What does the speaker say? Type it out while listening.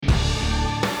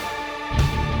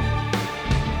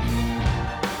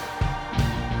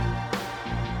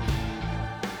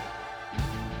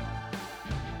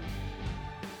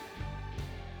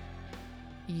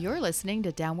listening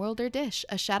to Downworlder Dish,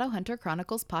 a Shadowhunter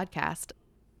Chronicles podcast.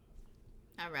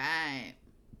 All right.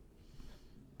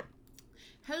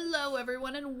 Hello,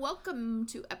 everyone, and welcome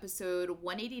to episode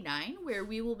 189, where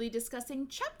we will be discussing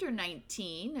Chapter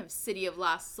 19 of City of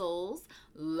Lost Souls,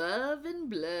 Love and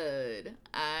Blood.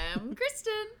 I'm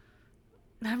Kristen.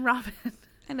 I'm Robin.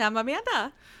 And I'm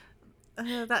Amanda.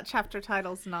 That chapter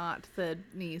title's not The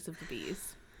Knees of the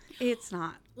Bees. It's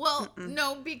not. Well,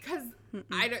 no, because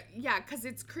I don't. Yeah, because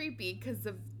it's creepy because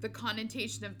of the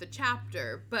connotation of the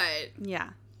chapter. But yeah,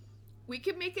 we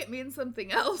can make it mean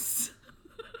something else,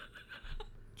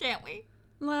 can't we?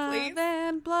 Love Please?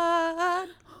 and blood.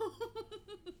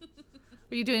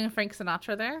 Are you doing a Frank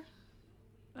Sinatra there?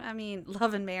 I mean,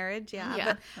 love and marriage. Yeah,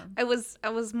 Yeah. but I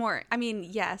was more. I mean,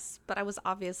 yes, but I was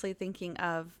obviously thinking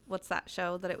of what's that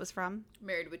show that it was from?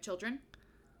 Married with Children.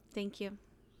 Thank you.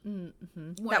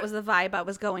 Mm-hmm. That was the vibe I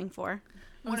was going for.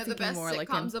 One of the best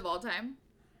sitcoms of all time.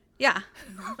 Yeah.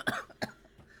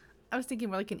 I was thinking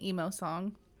more like an emo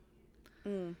song.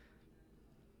 Mm.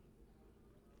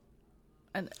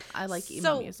 And I like emo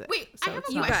So, music. Wait, I have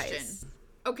a You question. guys.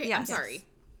 Okay, I'm Yes. sorry.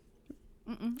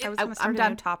 I was going to start I'm a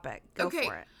done. new topic. Go Okay.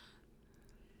 for it.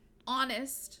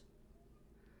 Honest,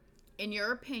 in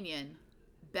your opinion,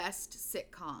 best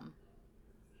sitcom.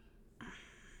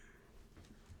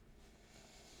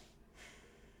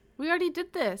 We already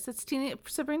did this. It's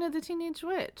Sabrina the Teenage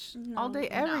Witch. All day,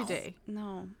 every No. day.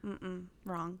 No.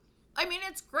 Wrong. I mean,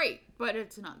 it's great, but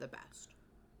it's not the best.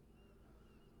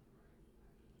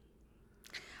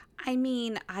 I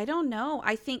mean, I don't know.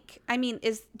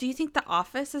 Do you think The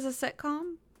Office is a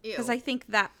sitcom? Because Ew. I think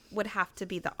that would have to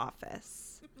be The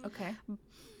Office. Okay.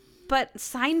 But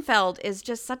Seinfeld is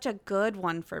just such a good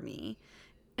one for me.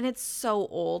 And it's so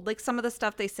old. Like some of the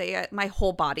stuff they say, my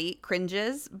whole body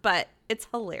cringes, but it's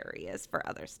hilarious for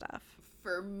other stuff.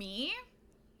 For me,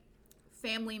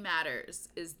 Family Matters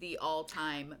is the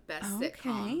all-time best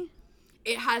sitcom.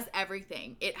 It has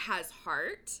everything. It has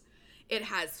heart. It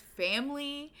has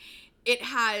family. It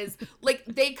has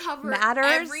they cover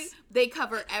Matters?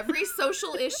 every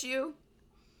social issue.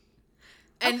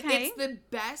 And Okay. it's the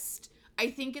best. I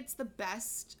think it's the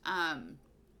best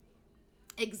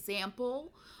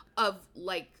example of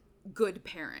good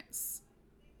parents.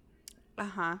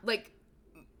 Uh-huh.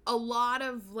 A lot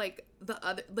of the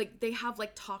other they have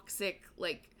toxic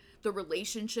the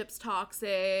relationship's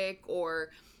toxic,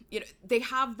 or they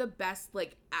have the best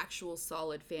actual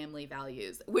solid family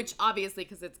values, which obviously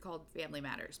because it's called Family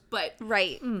Matters, but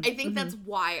Right. I think that's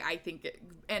why I think it.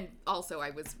 And also I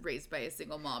was raised by a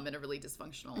single mom in a really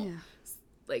dysfunctional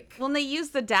Well, and they use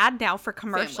the dad now for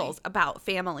commercials about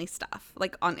family stuff,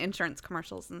 like on insurance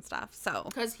commercials and stuff. So,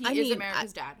 because he I is mean,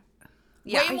 America's dad.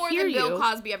 yeah, Way more hear than Bill you.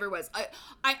 Cosby ever was.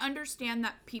 I understand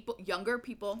that younger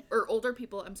people, or older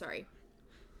people, I'm sorry,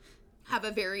 have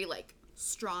a very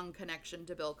strong connection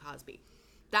to Bill Cosby.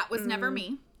 That was never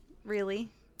me.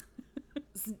 really?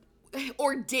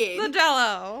 Or did.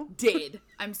 Jello.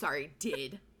 I'm sorry,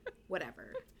 did.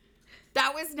 Whatever.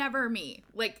 That was never me.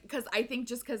 Because I think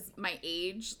just because my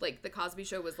age, the Cosby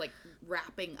Show was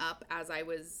wrapping up as I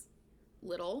was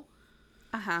little.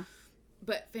 Uh-huh.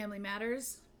 But Family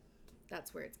Matters,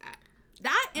 that's where it's at.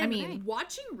 That and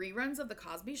watching reruns of the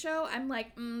Cosby Show, I'm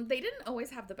they didn't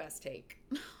always have the best take.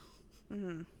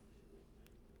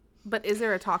 But is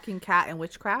there a talking cat in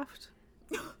witchcraft?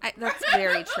 That's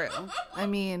very true. I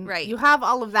mean, Right. you have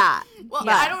all of that. Well,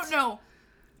 but I don't know.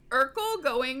 Urkel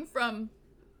going from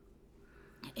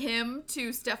him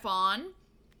to Stefan,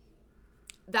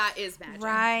 that is magic.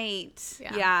 Right.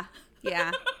 Yeah.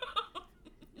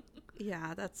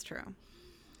 Yeah, that's true.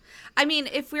 I mean,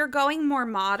 if we're going more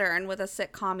modern with a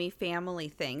sitcom-y family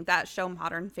thing, that show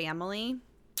Modern Family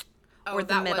or The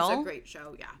that Middle. was a great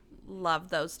show, yeah. Love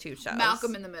those two shows.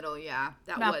 Malcolm in the Middle, yeah.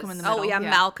 Malcolm was. in the Middle. Oh, yeah, yeah.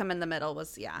 Malcolm in the Middle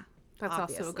was, That's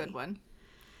obviously. also a good one.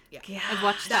 Yeah. I've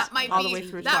watched That might all be, the way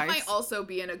through that twice. might also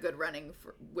be in a good running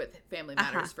with Family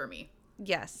Matters for me.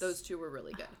 Yes. Those two were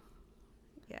really good.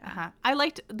 Yeah. Uh-huh. I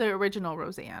liked the original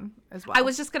Roseanne as well. I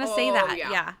was just going to say Oh, that.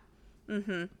 yeah. Yeah.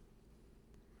 Mm-hmm.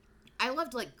 I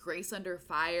loved Grace Under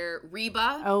Fire,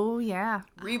 Reba. Oh, yeah.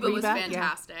 Reba was yeah.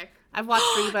 fantastic. I've watched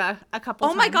Reba a couple Oh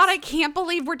times. my God, I can't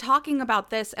believe we're talking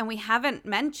about this and we haven't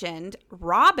mentioned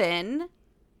Robin.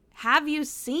 Have you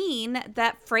seen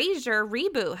that Frasier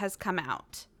reboot has come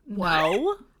out?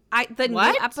 No. The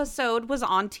What? new episode was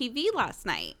on TV last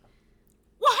night.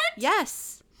 What?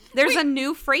 Yes. There's a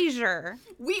new Frasier.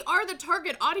 We are the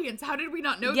target audience. How did we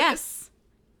not know this? Yes.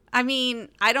 I mean,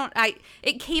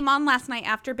 it came on last night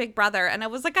after Big Brother, and I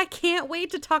was like, I can't wait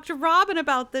to talk to Robin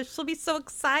about this. She'll be so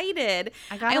excited.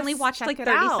 I only watched check like it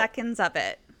 30 out. seconds of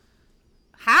it.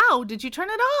 How did you turn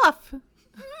it off?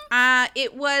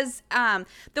 It was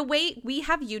the way we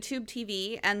have YouTube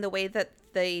TV, and the way that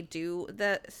they do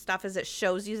the stuff is it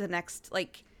shows you the next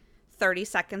like 30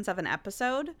 seconds of an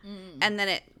episode, and then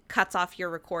it cuts off your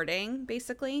recording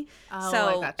basically. Oh, so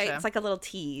I gotcha. it's like a little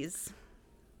tease.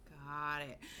 Got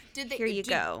it. Here you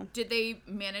go. Did they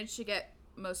manage to get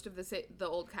most of the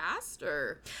old cast,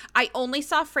 or? I only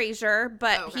saw Frasier,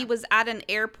 but Oh, okay. he was at an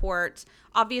airport.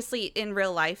 Obviously, in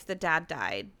real life, the dad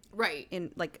died Right.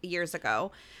 in like years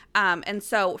ago, and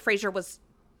so Frasier was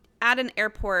at an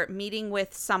airport meeting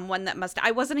with someone that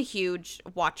I wasn't a huge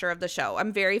watcher of the show.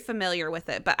 I'm very familiar with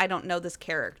it, but I don't know this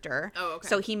character. Oh, okay.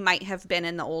 So he might have been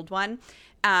in the old one.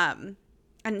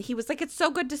 And he was like, "It's so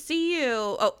good to see you."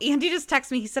 Oh, Andy just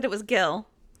texted me. He said it was Gil.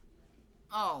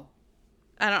 Oh.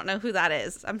 I don't know who that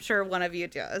is. I'm sure one of you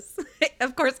does.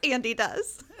 Of course, Andy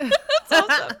does. That's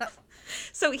awesome.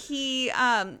 So he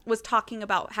was talking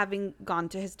about having gone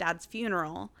to his dad's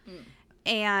funeral,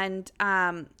 and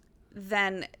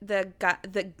then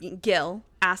the Gil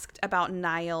asked about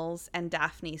Niles and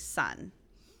Daphne's son.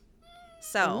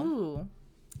 So Ooh.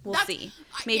 we'll That's- see.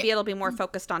 Maybe it'll be more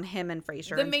focused on him and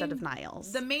Frasier instead of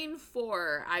Niles. The main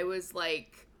four, I was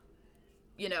like,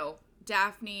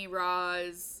 Daphne,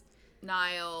 Roz,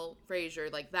 Niall,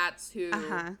 Frasier, like that's who.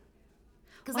 Uh-huh.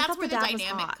 Because Well, I that's thought where the dad was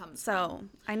dynamic hot, comes so from.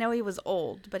 I know he was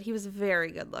old, but he was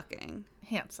very good looking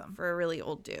Handsome. for a really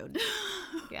old dude.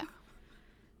 Yeah.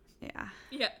 Yeah.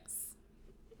 Yes.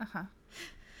 Uh-huh.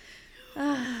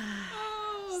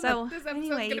 Oh, So, this episode's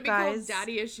anyway, gonna you be called guys.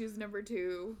 Daddy Issues number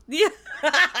 2. Yeah.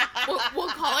 We'll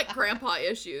call it Grandpa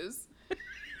Issues.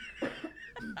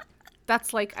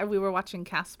 That's like we were watching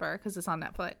Casper because it's on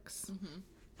Netflix.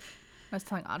 I was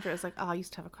telling Audrey, I was like, oh, I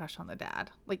used to have a crush on the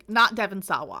dad. Like, not Devon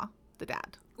Sawa, the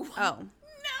dad. Oh,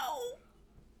 No.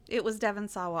 it was Devon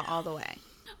Sawa all the way.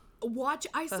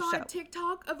 I saw show. a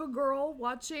TikTok of a girl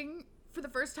watching for the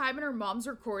first time and her mom's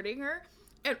recording her.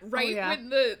 And right yeah. when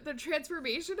the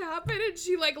transformation happened and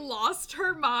she like lost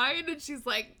her mind and she's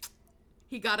like,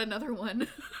 he got another one.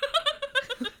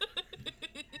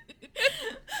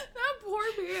 That poor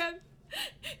man.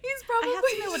 He's probably I have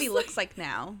to know what he just looks like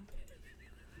now.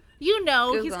 You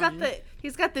know, Googling.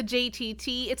 he's got the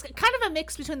JTT. It's kind of a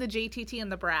mix between the JTT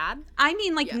and the Brad. I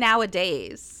mean, like Yeah.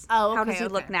 nowadays. Oh, How okay, does he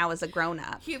look okay. now as a grown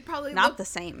up? He probably Not looked the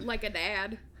same. like a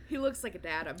dad. He looks like a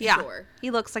dad, I'm Yeah, sure.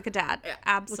 he looks like a dad. Yeah.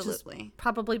 Absolutely.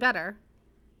 Probably better.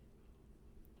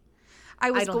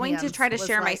 I was Idle going to Hands try to was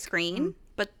share my like, screen,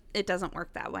 but it doesn't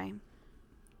work that way.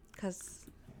 Because,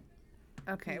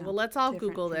 Okay, No, well, let's all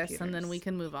different Google this and then computers. we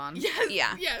can move on. Yes.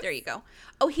 yeah, Yes. there you go.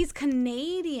 Oh, he's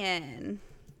Canadian.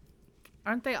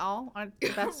 Aren't they all? Aren't the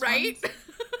best Right? ones?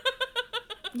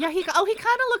 Yeah, he kind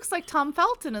of looks like Tom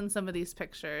Felton in some of these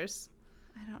pictures.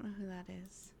 I don't know who that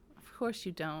is. Of course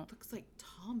you don't. Looks like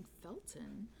Tom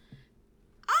Felton.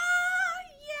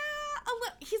 Yeah.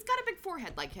 He's got a big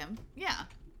forehead like him. Yeah.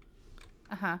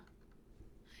 Uh-huh.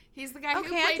 He's the guy who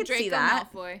Okay, I played could see Draco that.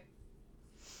 Malfoy.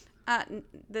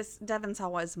 This Devon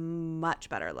Sawa is much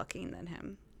better looking than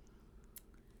him.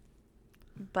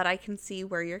 But I can see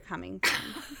where you're coming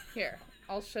from. Here,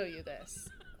 I'll show you this.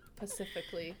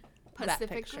 Pacifically. That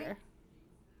Pacifically? picture.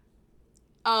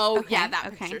 Oh, Okay, yeah, that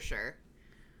okay. picture, sure.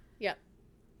 Yep.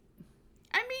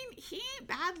 I mean, he ain't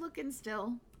bad looking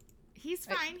still. He's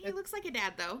fine. He looks like a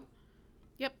dad, though.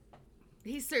 Yep.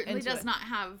 He certainly Into does it. not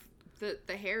have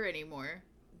the hair anymore.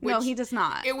 No, which he does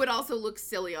not. It would also look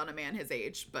silly on a man his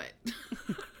age, but...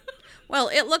 Well,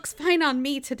 it looks fine on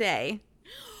me today.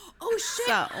 Oh, shit!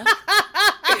 So.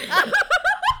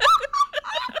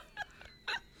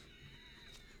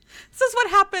 This is what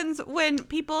happens when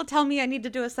people tell me I need to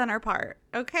do a center part,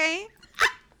 okay?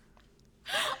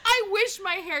 I wish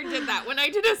my hair did that when I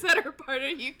did a center part. Are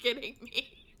you kidding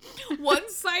me? One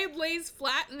side lays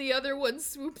flat and the other one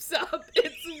swoops up.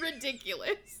 It's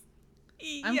ridiculous.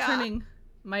 I'm turning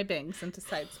my bangs into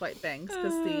side swipe bangs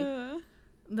because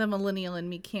the millennial in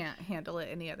me can't handle it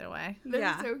any other way. They're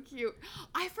Yeah. so cute.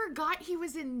 I forgot he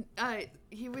was in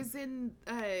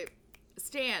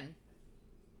Stan.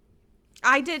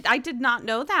 I did not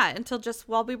know that until just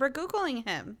while we were Googling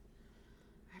him.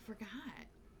 I forgot.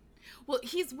 Well,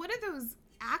 he's one of those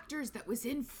actors that was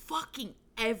in fucking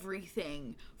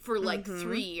everything for like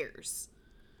 3 years.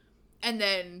 And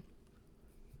then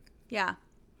Yeah.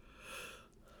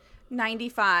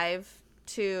 95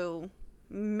 to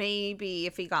maybe,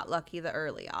 if he got lucky, the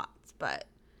early aughts. But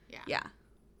yeah.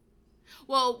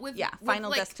 well, with Final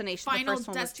like, Destination. The Final first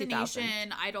one was 2000.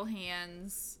 Destination, Idle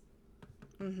Hands.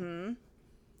 Mm-hmm.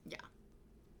 Yeah.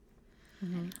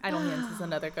 Idle Hands is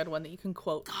another good one that you can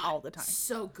quote all the time.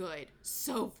 So good.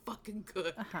 So fucking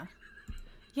good. Uh-huh.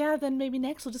 Yeah, then maybe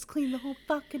next we'll just clean the whole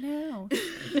fucking house.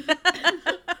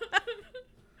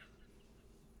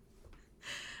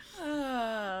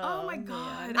 Oh my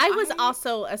god. I was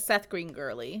also a Seth Green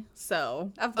girly,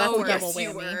 so Of that's a course. double yes, you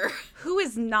whammy. were. Who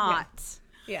is not?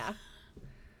 Yeah.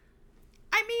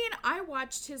 I mean, I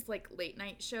watched his like late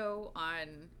night show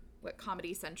on what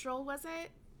Comedy Central was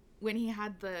it? When he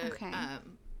had the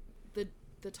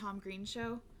the Tom Green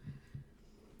show.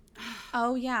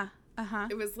 Oh yeah. Uh-huh.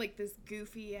 It was like this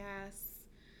goofy ass.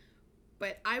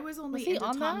 But I was only Was he into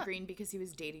on Tom that? Green because he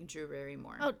was dating Drew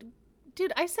Barrymore. Oh,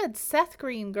 dude, I said Seth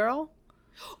Green, girl.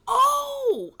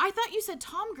 Oh, I thought you said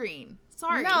Tom Green.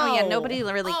 Sorry. No. Oh yeah, nobody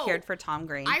really Oh. cared for Tom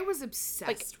Green. I was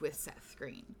obsessed with Seth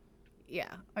Green.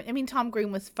 Yeah. I mean, Tom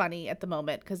Green was funny at the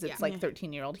moment because it's Yeah. like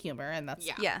 13-year-old humor, and that's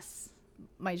Yeah. Yes.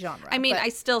 my genre. I mean, but I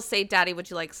still say, "Daddy, would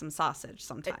you like some sausage?"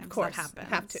 Sometimes of course, that happens.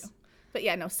 have to. But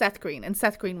yeah, no, Seth Green. And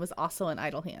Seth Green was also in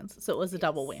Idle Hands, so it was a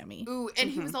double whammy. Ooh, and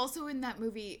he was also in that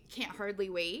movie Can't Hardly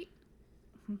Wait.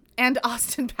 And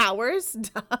Austin Powers.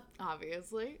 Duh.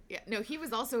 Obviously. Yeah. No, he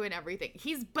was also in everything.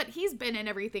 He's been in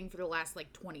everything for the last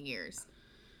like 20 years.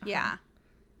 Yeah.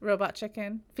 Robot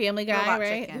Chicken. Family Guy, Robot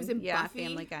right? Chicken. Who's in Yeah, Buffy?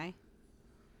 Family Guy.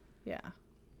 Yeah.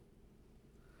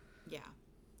 Yeah.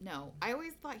 No, I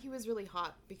always thought he was really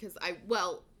hot because I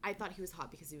thought he was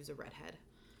hot because he was a redhead.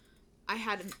 I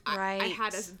had Right.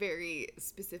 a very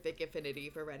specific affinity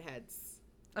for redheads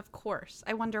Of course.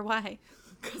 I wonder why.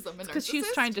 because I'm a narcissist. Because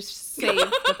she's trying to save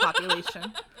the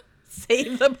population.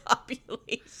 Save the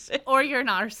population. Or you're a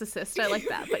narcissist. I like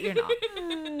that, but you're not.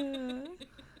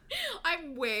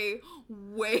 I'm way,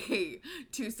 way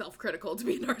too self-critical to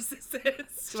be a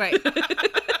narcissist. Right.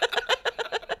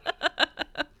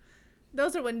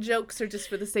 Those are when jokes are just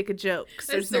for the sake of jokes.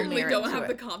 I There's no certainly merit don't to have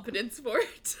the it. confidence for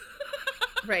it.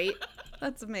 Right.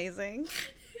 That's amazing.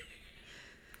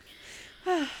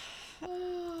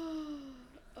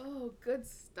 Oh, good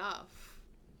stuff.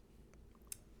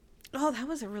 Oh, that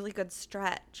was a really good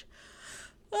stretch.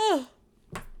 Oh.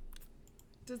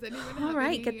 Does anyone have All right,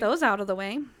 any get those out of the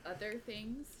way. other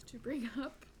things to bring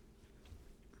up?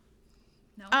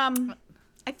 No.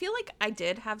 I feel like I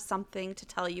did have something to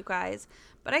tell you guys,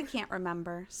 but I can't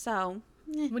remember. So,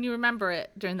 When you remember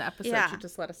it during the episode, Yeah. you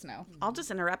just let us know. I'll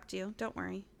just interrupt you. Don't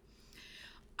worry.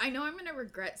 I know I'm going to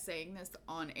regret saying this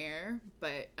on air,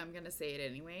 but I'm going to say it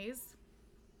anyways.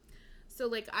 So,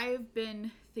 like, I've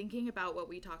been thinking about what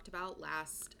we talked about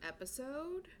last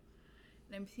episode,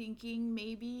 and I'm thinking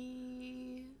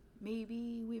maybe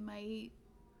we might...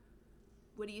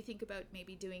 What do you think about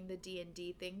maybe doing the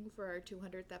D&D thing for our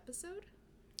 200th episode?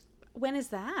 When is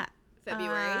that?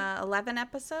 February. 11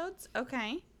 episodes?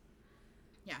 Okay.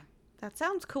 Yeah. That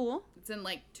sounds cool. It's in,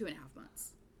 like, 2.5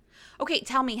 months. Okay,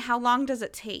 tell me, how long does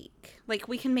it take? Like,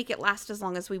 we can make it last as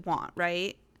long as we want,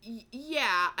 right?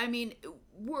 Yeah, I mean,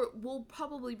 we'll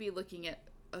probably be looking at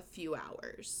a few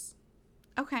hours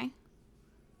Okay.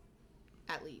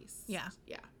 at least. Yeah.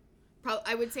 Yeah.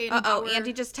 I would say an Uh-oh, hour.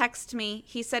 Andy just texted me.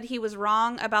 He said he was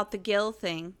wrong about the Gil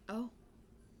thing. Oh.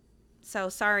 So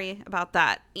sorry about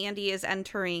that. Andy is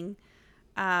entering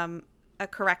a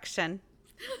correction.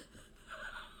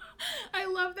 I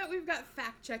love that we've got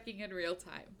fact checking in real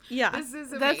time. Yeah. This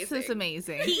is amazing. That's just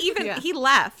amazing. He he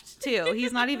left too.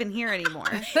 He's not even here anymore.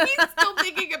 He's still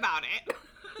thinking about it.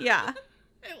 Yeah.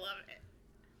 I love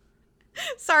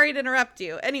it. Sorry to interrupt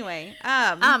you. Anyway,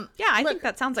 yeah, I think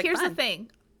that sounds like Here's fun. the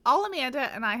thing. All Amanda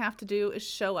and I have to do is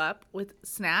show up with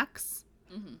snacks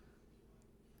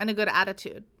and a good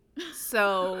attitude.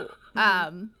 So,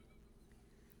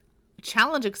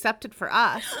 challenge accepted for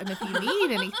us. And if you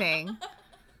need anything,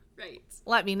 Right.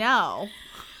 let me know.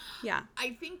 Yeah.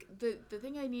 I think the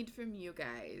thing I need from you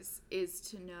guys is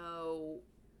to know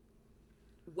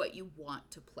what you want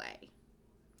to play.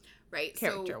 Right?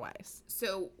 Character-wise.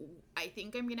 So I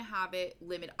think I'm gonna have it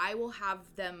limit. I will have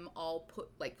them all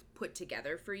put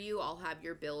together for you. I'll have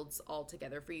your builds all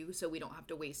together for you, so we don't have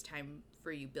to waste time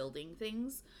for you building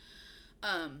things.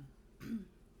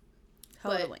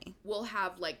 Totally. But we'll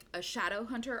have like a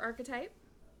Shadowhunter archetype,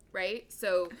 right?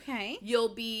 So Okay.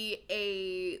 you'll be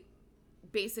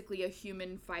basically a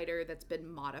human fighter that's been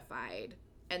modified,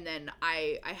 and then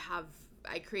I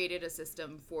created a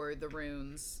system for the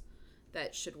runes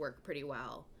that should work pretty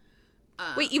well.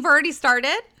 Wait, you've already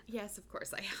started? Yes, of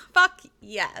course I have. Fuck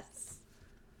yes.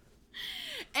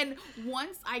 And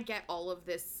once I get all of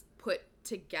this put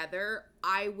together,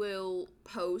 I will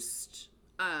post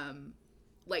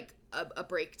like a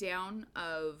breakdown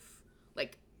of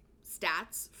like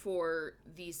stats for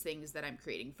these things that I'm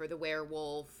creating, for the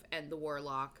werewolf and the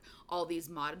warlock, all these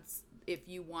mods. If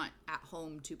you want at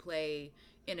home to play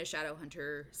in a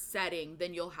Shadowhunter setting,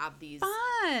 then you'll have these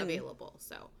available.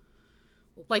 So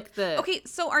Like the Okay,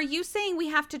 so are you saying we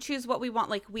have to choose what we want?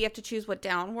 Like, we have to choose what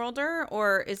Downworlder,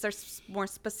 or is there more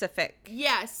specific?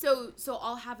 yeah, so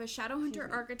I'll have a Shadowhunter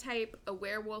archetype, a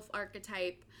werewolf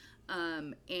archetype,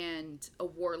 and a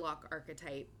warlock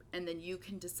archetype, and then you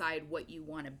can decide what you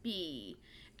want to be,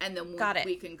 and then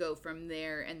we can go from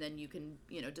there, and then you can,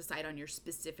 decide on your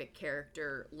specific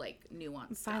character, like,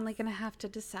 nuance stuff. Finally gonna have to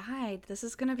decide. This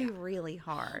is gonna be really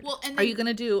hard. Well, and Are then, you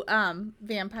gonna do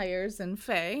vampires and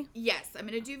fae? yes, I'm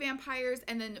gonna do vampires,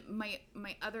 and then my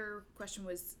other question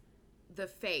was the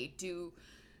fae.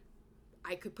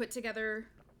 I could put together,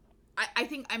 I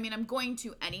think, I'm going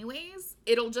to anyways.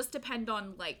 It'll just depend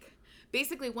on, like,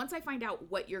 basically once I find out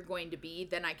what you're going to be,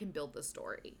 then I can build the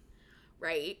story,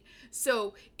 right?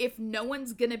 So if no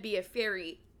one's gonna be a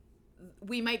fairy,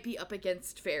 we might be up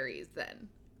against fairies then,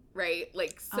 right?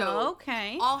 Like, so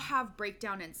okay. I'll have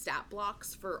breakdown and stat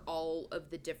blocks for all of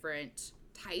the different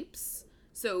types,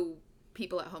 so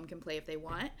people at home can play if they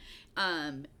want,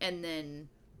 and then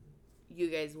you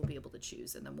guys will be able to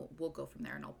choose, and then we'll go from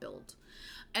there, and I'll build.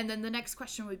 And then the next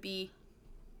question would be,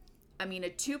 a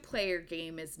 2-player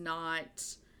game is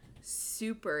not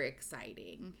super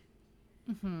exciting.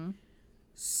 Mm-hmm.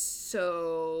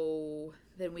 So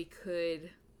then we could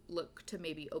look to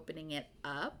maybe opening it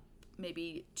up,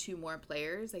 maybe 2 more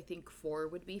players. I think 4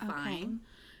 would be fine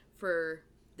for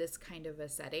this kind of a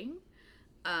setting.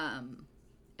 And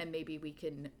maybe we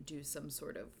can do some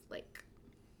sort of, like,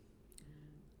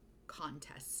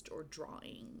 contest or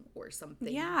drawing or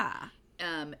something. Yeah.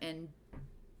 And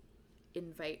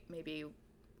invite maybe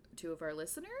 2 of our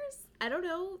listeners. I don't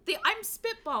know. I'm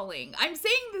spitballing. I'm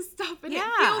saying this stuff, and it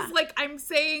feels like I'm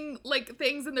saying, like,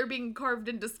 things and they're being carved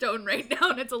into stone right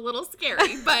now, and it's a little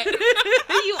scary. But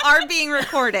You are being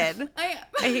recorded. I am.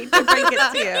 I hate to break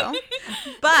it to you,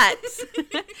 but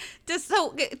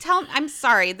I'm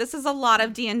sorry. This is a lot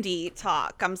of D&D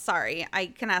talk. I'm sorry. I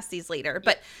can ask these later.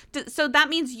 But so that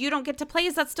means you don't get to play.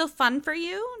 Is that still fun for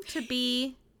you to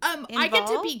be? I get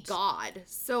to be God,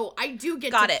 so I do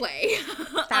get to play.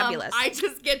 Fabulous. I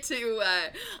just get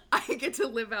to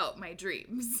live out my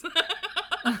dreams.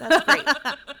 That's great.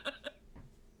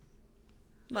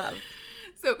 Love.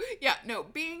 So, yeah, no,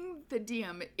 being the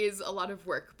DM is a lot of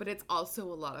work, but it's also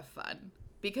a lot of fun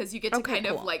because you get to kind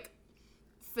of, like,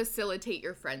 facilitate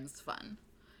your friends' fun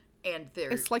and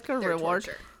their It's like a their reward.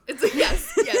 torture. It's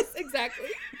yes, exactly.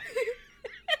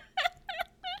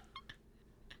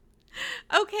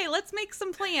 Okay, let's make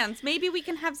some plans. Maybe we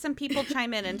can have some people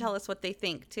chime in and tell us what they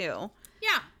think too.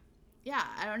 Yeah,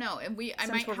 I don't know. And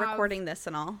Since we're recording this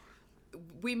and all.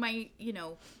 We might,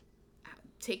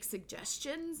 take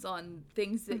suggestions on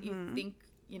things that you think,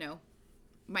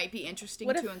 might be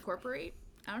interesting to incorporate.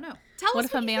 I don't know. Tell What us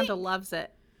if what you Amanda think. loves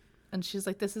it and she's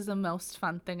like, this is the most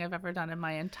fun thing I've ever done in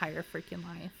my entire freaking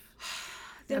life?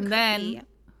 And then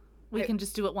we can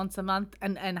just do it once a month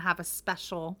and have a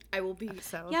special I will be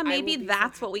episode. Yeah, maybe be so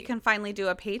that's what we happy. can finally do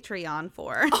a Patreon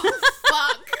for.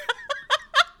 Fuck.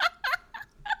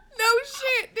 No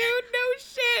shit, dude. No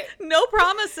shit. No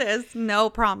promises. No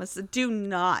promises. Do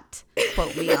not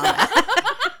quote me on that.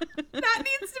 That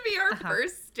needs to be our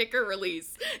first sticker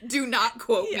release. Do not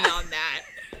quote me on that.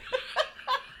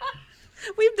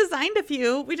 We've designed a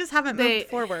few. We just haven't moved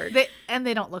forward.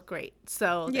 They don't look great.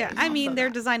 So Yeah, there's also they're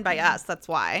that. designed by us. That's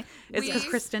why. It's because We-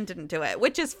 Kristen didn't do it,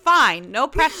 which is fine. No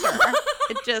pressure.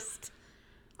 It just.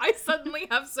 I suddenly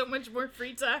have so much more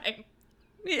free time.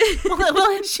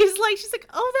 well, and she's like,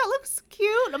 oh, that looks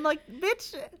cute. I'm like,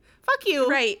 bitch, fuck you.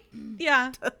 Right.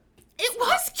 Yeah. It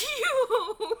was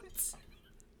cute.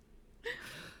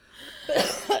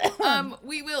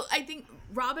 We will. I think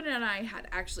Robin and I had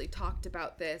actually talked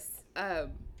about this,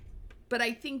 but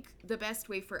I think the best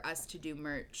way for us to do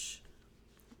merch,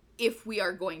 if we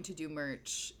are going to do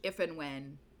merch, if and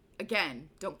when, again,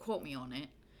 don't quote me on it.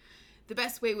 The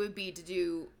best way would be to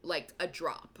do, like, a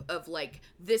drop of, like,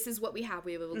 this is what we have.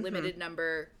 We have a limited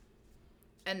number,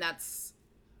 and that's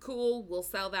cool. We'll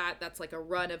sell that. That's like a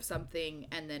run of something,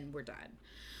 and then we're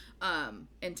done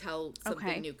until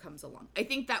something new comes along. I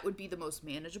think that would be the most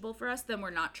manageable for us. Then we're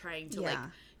not trying to, like,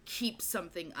 keep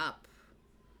something up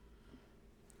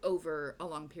over a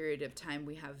long period of time.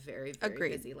 We have very, very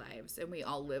busy lives, and we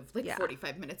all live, like,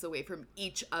 45 minutes away from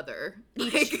each other.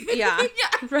 Yeah.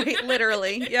 Right.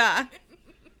 Literally. Yeah.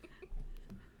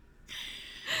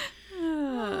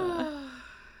 Oh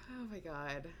my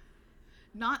god.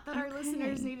 Not that our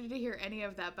listeners needed to hear any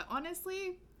of that, but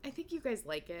honestly, I think you guys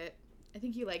like it. I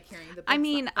think you like hearing the. I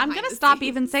mean, I'm going to stop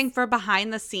even saying for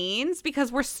behind the scenes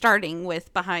because we're starting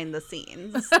with behind the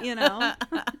scenes, you know?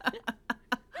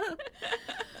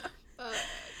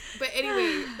 But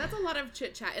anyway, that's a lot of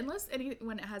chit chat. Unless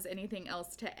anyone has anything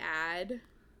else to add.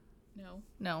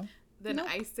 No. Then Nope.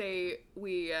 I say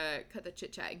we cut the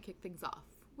chit chat and kick things off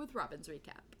with Robin's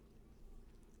recap.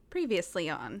 Previously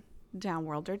on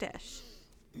Downworlder Dish.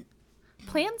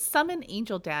 Plan Summon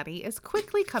Angel Daddy is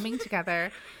quickly coming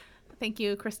together. Thank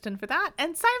you, Kristen, for that.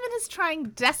 And Simon is trying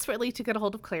desperately to get a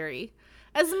hold of Clary.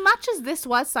 As much as this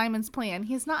was Simon's plan,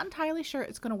 he's not entirely sure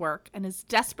it's going to work and is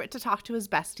desperate to talk to his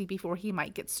bestie before he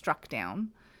might get struck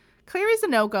down. Clary's a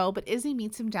no-go, but Izzy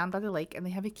meets him down by the lake and they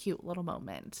have a cute little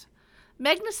moment.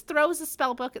 Magnus throws a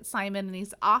spellbook at Simon and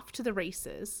he's off to the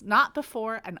races, not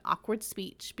before an awkward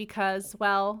speech because,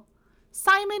 well,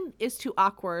 Simon is too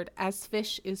awkward as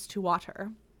fish is to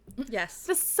water. Yes.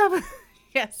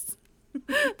 Yes.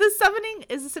 The summoning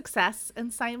is a success,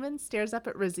 and Simon stares up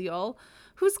at Riziol,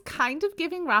 who's kind of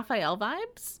giving Raphael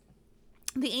vibes.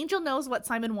 The angel knows what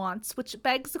Simon wants, which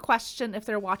begs the question if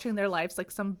they're watching their lives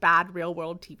like some bad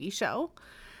real-world TV show.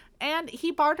 And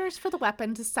he barters for the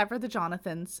weapon to sever the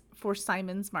Jonathans for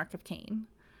Simon's Mark of Cain.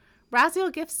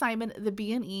 Raziel gives Simon the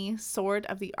B&E Sword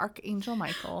of the Archangel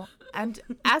Michael, and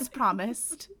as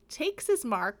promised, takes his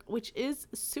mark, which is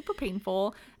super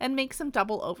painful, and makes him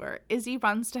double over. Izzy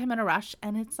runs to him in a rush,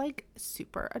 and it's like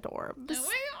super adorable.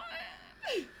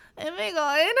 Oh my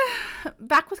god.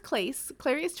 Back with Clace,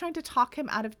 Clary is trying to talk him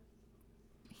out of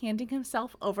handing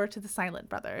himself over to the Silent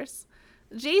Brothers.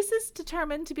 Jace is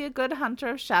determined to be a good hunter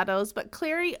of shadows, but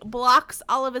Clary blocks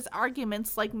all of his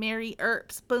arguments like Mary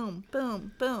Earps. Boom,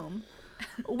 boom, boom.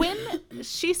 When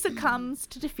she succumbs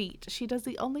to defeat, she does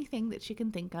the only thing that she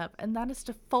can think of, and that is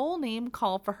to full name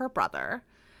call for her brother.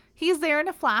 He's there in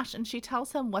a flash, and she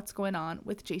tells him what's going on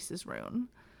with Jace's rune.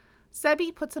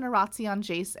 Sebi puts an Arazzi on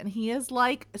Jace, and he is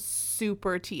like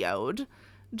super TO'd.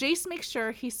 Jace makes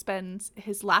sure he spends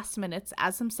his last minutes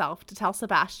as himself to tell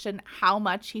Sebastian how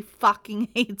much he fucking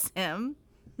hates him.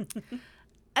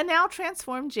 A now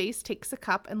transformed Jace takes a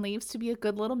cup and leaves to be a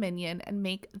good little minion and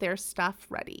make their stuff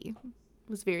ready. It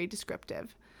was very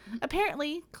descriptive.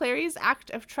 Apparently, Clary's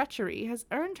act of treachery has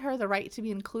earned her the right to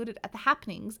be included at the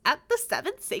happenings at the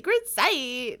seventh sacred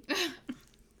site.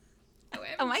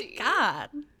 Oh my god.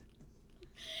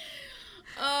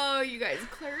 Oh, you guys,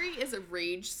 Clary is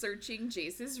rage searching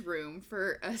Jace's room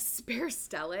for a spare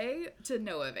stele to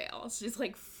no avail. She's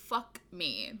like, fuck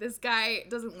me. This guy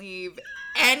doesn't leave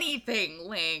anything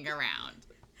laying around.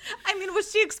 I mean,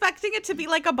 was she expecting it to be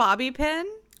like a bobby pin?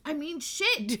 I mean,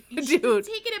 shit. You Dude. should have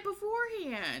taken it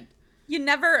beforehand. You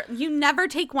never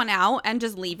take one out and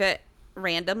just leave it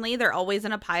randomly. They're always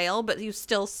in a pile, but you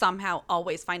still somehow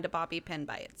always find a bobby pin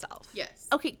by itself. Yes.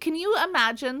 Okay, can you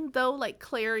imagine, though, like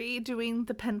Clary doing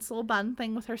the pencil bun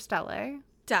thing with her stele?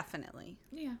 Definitely.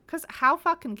 Yeah. Because how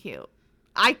fucking cute.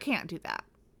 I can't do that.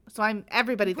 So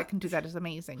everybody that can do that is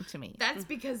amazing to me. That's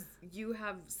because you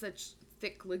have such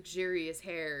thick, luxurious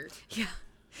hair. Yeah.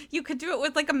 You could do it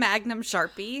with like a Magnum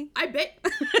Sharpie. I bet.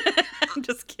 I'm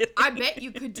just kidding. I bet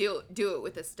you could do it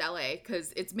with a stele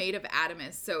because it's made of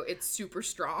adamus, so it's super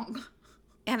strong.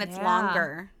 And it's Yeah.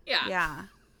 longer. Yeah. Yeah.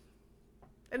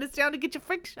 And it's down to get your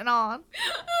friction on.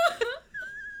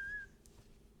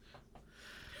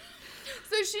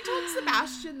 So she told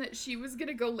Sebastian that she was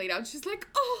gonna go lay down. She's like,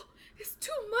 "Oh, it's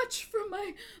too much for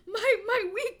my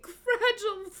weak,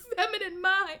 fragile, feminine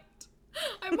mind.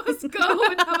 I must go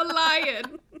and have a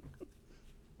lion."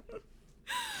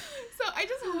 So I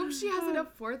just hope she has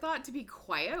enough forethought to be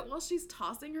quiet while she's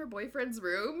tossing her boyfriend's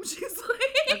room. She's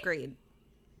like, Agreed.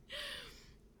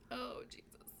 oh, Jesus.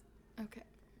 Okay.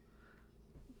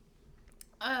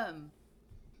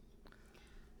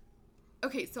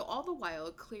 Okay, so all the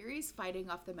while, Clary's fighting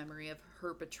off the memory of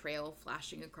her betrayal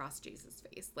flashing across Jace's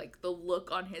face. Like, the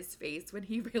look on his face when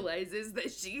he realizes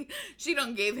that she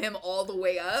done gave him all the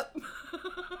way up.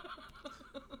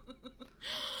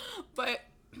 But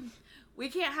we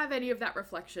can't have any of that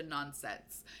reflection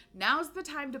nonsense. Now's the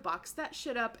time to box that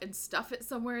shit up and stuff it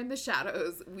somewhere in the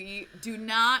shadows. We do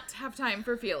not have time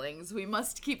for feelings. We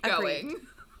must keep going. Agreed.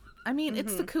 I mean,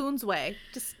 it's the Coons way.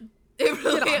 Just It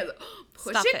really is.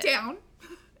 Push Stuff it it. down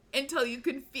until you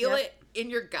can feel it in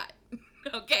your gut.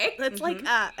 Okay? It's like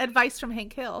advice from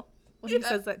Hank Hill when he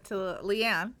says that to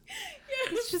Leanne.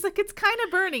 Yes. She's like, it's kind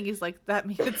of burning. He's like, that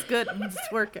means it's good. It means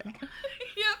it's working.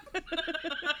 Yep.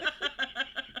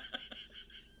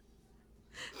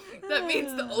 That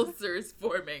means the ulcer is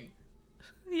forming.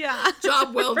 Yeah.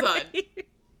 Job well done.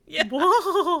 Yeah.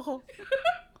 Whoa.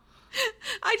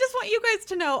 I just want you guys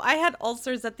to know I had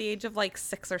ulcers at the age of like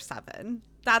 6 or 7.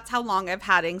 That's how long I've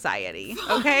had anxiety.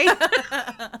 Okay.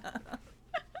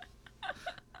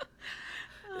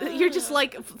 You're just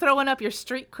like throwing up your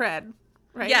street cred,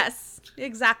 right? Yes,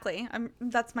 exactly.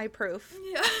 That's my proof.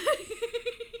 Yeah.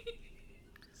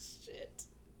 Shit.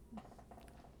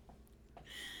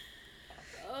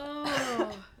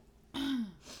 Oh.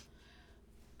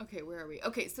 Okay, where are we?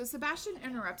 Okay, so Sebastian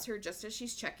interrupts her just as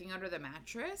she's checking under the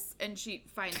mattress, and she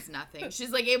finds nothing.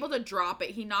 She's like able to drop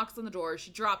it. He knocks on the door.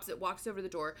 She drops it, walks over to the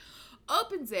door,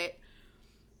 opens it.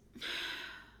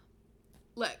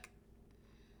 Look.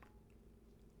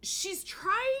 She's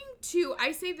trying to,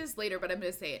 I say this later, but I'm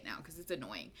going to say it now because it's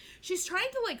annoying. She's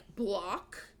trying to, like,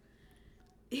 block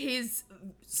his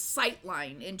sight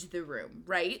line into the room,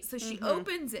 right? So she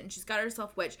opens it and she's got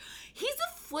herself wedged. He's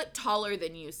a foot taller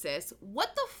than you, sis.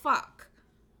 What the fuck?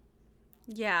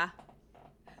 Yeah.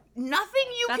 Nothing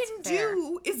you That's can fair.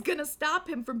 do is going to stop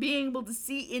him from being able to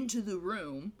see into the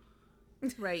room.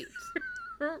 Right.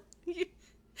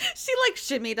 She like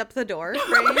shimmied up the door,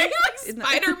 right? Right? Like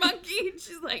spider monkey.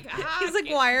 She's like, He's like,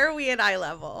 why are we at eye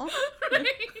level? Right?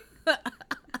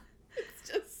 It's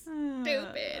just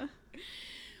stupid.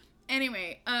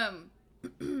 Anyway,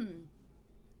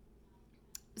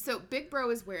 so Big Bro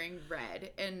is wearing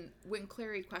red, and when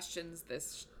Clary questions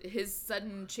this, his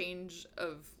sudden change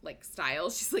of like style,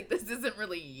 she's like, "This isn't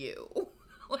really you."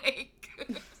 Like,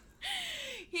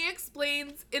 he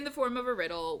explains in the form of a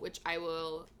riddle, which I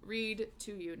will read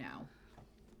to you now.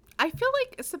 I feel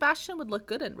like Sebastian would look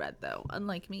good in red, though,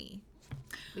 unlike me.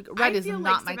 Like, red is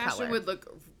not my Sebastian color. would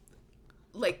look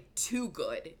like too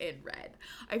good in red.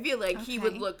 I feel like he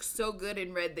would look so good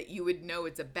in red that you would know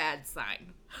it's a bad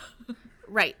sign.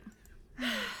 Right.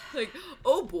 Like,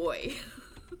 oh boy.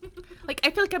 Like,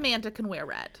 I feel like Amanda can wear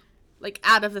red. Like,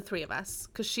 out of the three of us.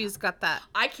 Because she's got that.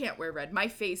 I can't wear red. My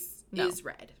face is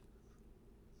red.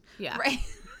 Yeah. Right.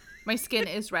 My skin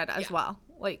is red as well.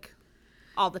 Like,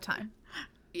 all the time.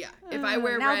 Yeah. If I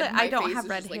wear now red, that my I don't face have is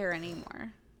red just hair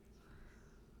anymore.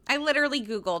 I literally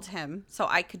Googled him so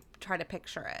I could try to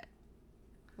picture it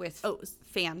with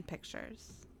fan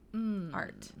pictures.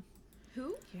 Art.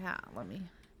 Who? Yeah, let me.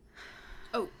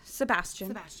 Oh,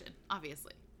 Sebastian,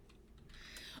 obviously.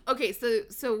 Okay,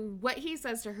 so what he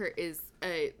says to her is,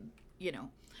 you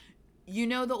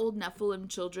know the old Nephilim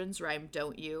children's rhyme,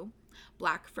 don't you?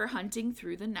 Black for hunting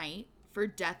through the night, for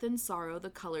death and sorrow the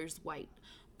color's white.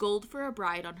 Gold for a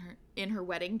bride in her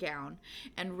wedding gown,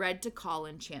 and red to call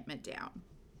enchantment down.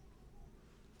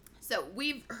 So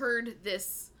we've heard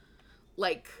this,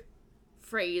 like,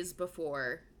 phrase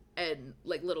before, and,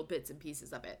 like, little bits and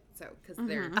pieces of it. So, because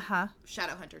they're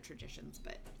Shadowhunter traditions,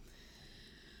 but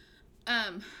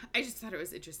I just thought it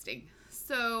was interesting.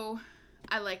 So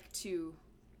I like to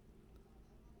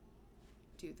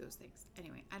do those things.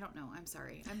 Anyway, I don't know. I'm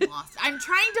sorry. I'm lost. I'm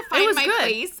trying to find my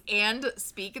place and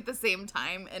speak at the same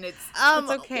time, and it's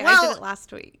okay. Well, I did it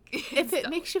last week. If it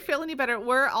makes you feel any better,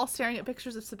 we're all staring at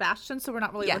pictures of Sebastian, so we're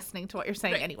not really listening to what you're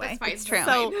saying anyway. That's fine. It's true.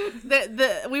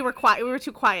 So we were quiet. We were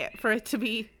too quiet for it to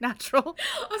be natural.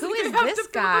 Who is this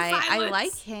guy? I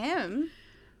like him.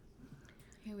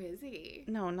 Who is he?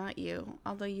 No, not you.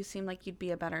 Although you seem like you'd be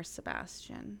a better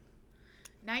Sebastian.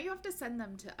 Now you have to send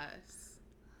them to us.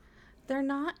 They're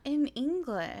not in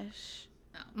English.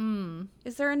 No.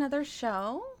 Is there another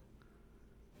show?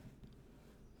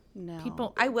 No.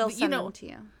 People, I will send them to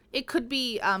you. It could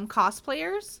be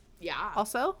cosplayers. Yeah.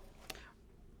 Also.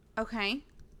 Okay.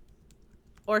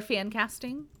 Or fan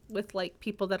casting with like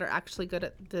people that are actually good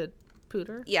at the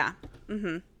pooter. Yeah.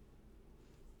 Mm-hmm.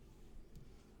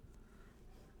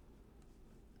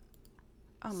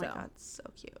 Oh my god, so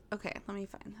cute. Okay, let me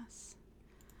find this.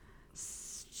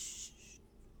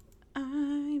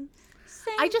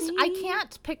 I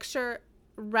can't picture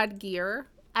red gear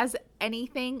as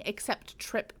anything except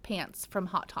trip pants from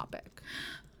Hot Topic.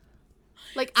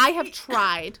 Like, I have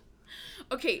tried.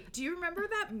 Okay, do you remember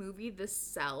that movie The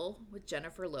Cell with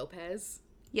Jennifer Lopez?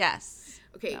 Yes.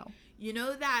 Okay, No. You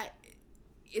know that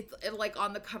it's like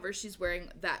on the cover she's wearing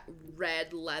that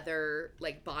red leather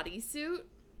like bodysuit?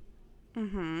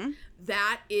 Mm-hmm.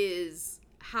 That is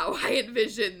how I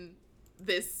envision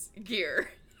this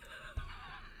gear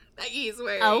that he's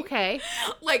wearing. Okay.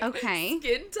 Like, Okay.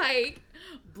 skin tight,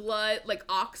 blood, like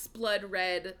ox blood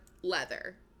red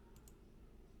leather.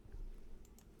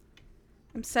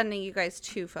 I'm sending you guys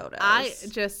 2 photos. I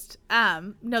just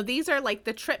no, these are like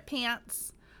the trip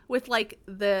pants with like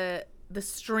the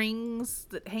strings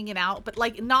that hanging out, but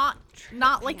like not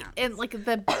like in like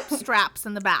the straps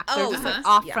in the back. They're just like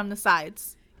off from the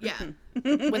sides. Yeah.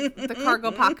 With the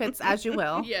cargo pockets, as you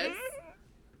will. Yes.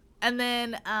 And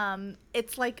then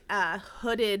it's like a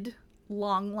hooded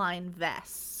long line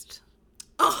vest.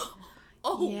 Oh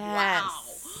Yes.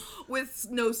 wow. With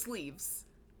no sleeves.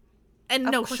 And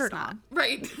Of no course shirt not. on.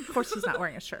 Right. Of course he's not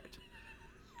wearing a shirt.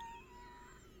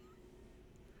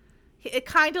 It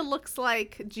kind of looks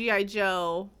like G.I.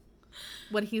 Joe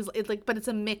when but it's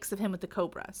a mix of him with the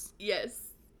Cobras. Yes.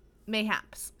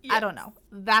 Mayhaps. Yes. I don't know.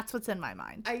 That's what's in my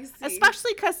mind. I see.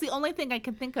 Especially because the only thing I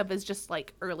can think of is just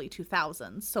like early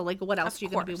 2000s. So like what else Of are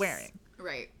you going to be course. wearing?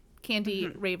 Right. Candy,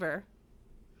 Raver,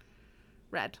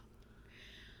 red.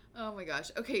 Oh my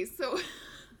gosh. Okay, so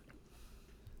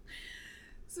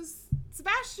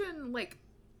Sebastian like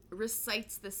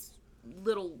recites this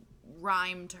little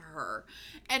rhyme to her,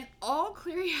 and all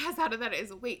Clary has out of that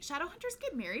is, wait, Shadowhunters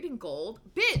get married in gold?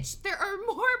 Bitch, there are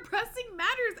more pressing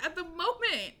matters at the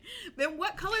moment than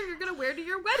what color you're gonna wear to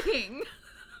your wedding.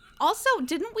 Also,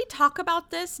 didn't we talk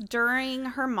about this during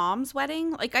her mom's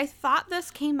wedding? Like, I thought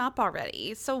this came up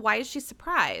already. So why is she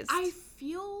surprised? I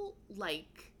feel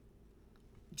like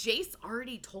Jace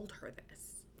already told her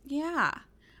this. Yeah.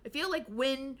 I feel like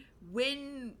when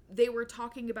they were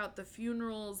talking about the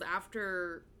funerals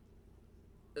after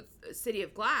City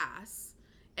of Glass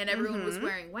and everyone was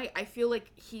wearing white, I feel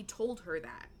like he told her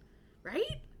that,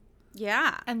 right?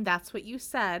 Yeah. And that's what you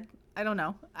said. I don't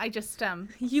know. I just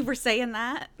You were saying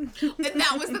that? And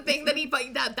that was the thing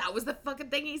that that was the fucking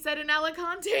thing he said in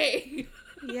Alicante.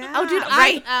 Yeah. Oh, dude,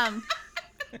 right.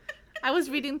 I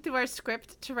was reading through our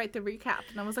script to write the recap,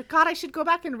 and I was like, God, I should go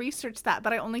back and research that,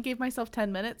 but I only gave myself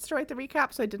 10 minutes to write the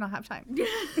recap, so I did not have time.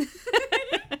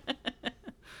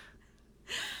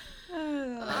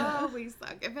 Oh, we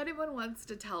suck. If anyone wants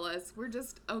to tell us, we're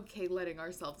just okay letting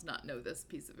ourselves not know this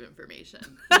piece of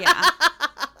information. Yeah.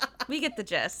 We get the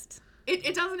gist.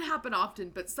 It doesn't happen often,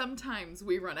 but sometimes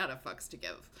we run out of fucks to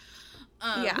give.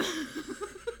 Yeah.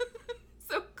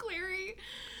 So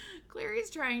Clary's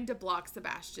trying to block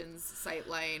Sebastian's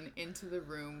sightline into the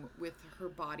room with her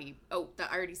body. Oh,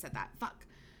 I already said that. Fuck.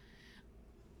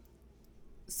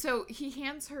 So he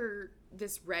hands her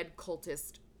these red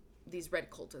cultist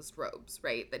robes,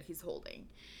 right, that he's holding.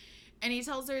 And he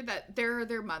tells her that they're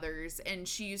their mother's, and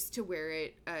she used to wear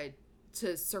it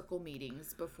to circle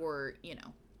meetings before,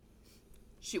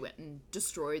 she went and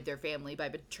destroyed their family by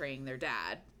betraying their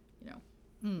dad.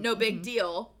 No big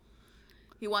deal.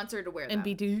 He wants her to wear them.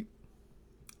 NBD.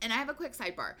 And I have a quick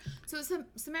sidebar. So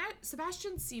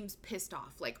Sebastian seems pissed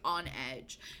off, like on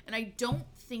edge. And I don't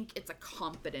think it's a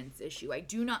confidence issue. I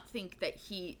do not think that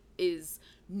he is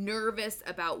nervous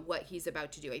about what he's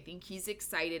about to do. I think he's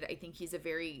excited. I think he's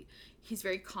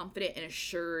very confident and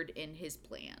assured in his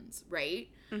plans, right?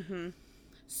 Mm-hmm.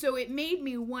 So it made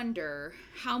me wonder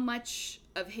how much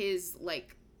of his,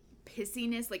 like,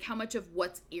 pissiness, like how much of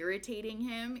what's irritating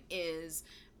him is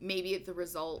maybe the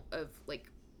result of, like,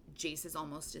 Jace's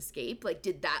almost escape. Like,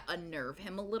 did that unnerve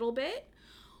him a little bit?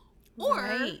 Or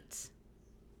Right.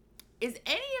 is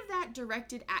any of that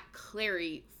directed at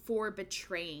Clary for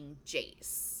betraying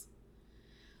Jace?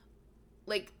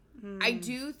 Like, I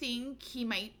do think he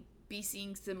might be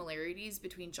seeing similarities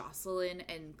between Jocelyn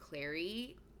and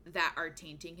Clary that are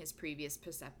tainting his previous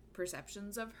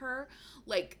perceptions of her.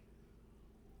 Like,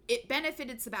 it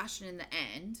benefited Sebastian in the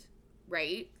end,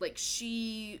 right? Like,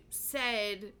 she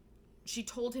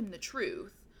told him the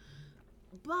truth,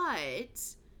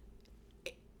 but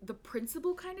the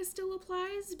principle kind of still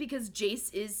applies because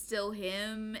Jace is still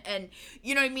him, and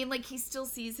you know what I mean? Like, he still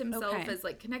sees himself as,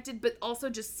 like, connected, but also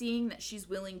just seeing that she's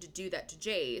willing to do that to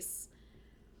Jace.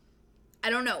 I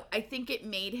don't know. I think it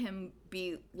made him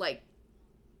be, like,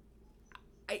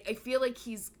 I feel like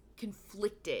he's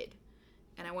conflicted,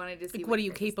 and I wanted to see Like, what are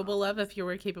you capable of if you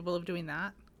were capable of doing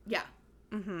that? Yeah.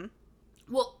 Mm-hmm.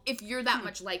 Well, if you're that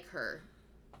much like her.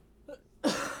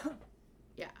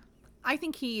 Yeah. I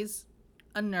think he's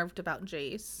unnerved about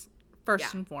Jace,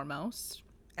 first and foremost.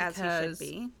 As he should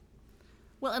be.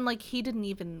 Well, and, like, he didn't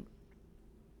even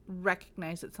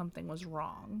recognize that something was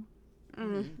wrong.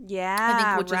 Yeah, I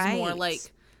think, which right. is more like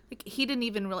he didn't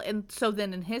even really, and so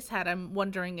then in his head, I'm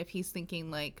wondering if he's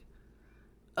thinking, like,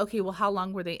 okay, well, how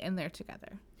long were they in there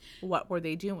together? What were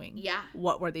they doing? Yeah.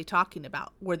 What were they talking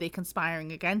about? Were they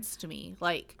conspiring against me?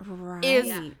 Like, Right.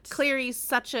 is Clary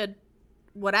such a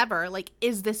whatever? Like,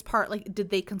 is this part, like,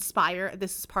 did they conspire?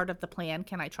 This is part of the plan.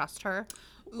 Can I trust her?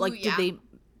 Like, yeah. did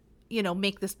they,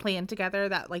 make this plan together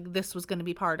that, like, this was going to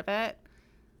be part of it?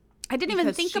 I didn't even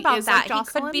Because think she about is that. like He could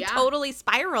Jocelyn? be Yeah. totally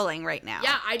spiraling right now.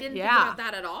 Yeah, I didn't think Yeah. about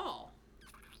that at all.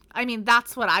 I mean,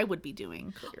 that's what I would be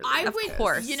doing. Clearly. I Of would,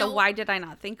 course. you So know, why did I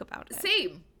not think about it?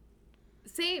 Same.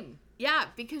 Yeah,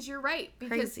 because you're right.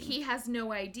 Because Crazy. he has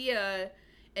no idea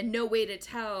and no way to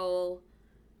tell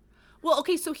Well,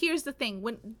 okay, so here's the thing.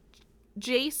 When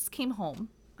Jace came home,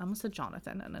 I almost said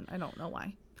Jonathan, and I don't know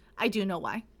why. I do know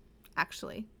why,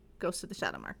 actually. Goes to the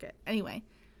Shadow Market. Anyway,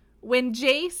 when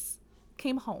Jace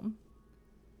came home,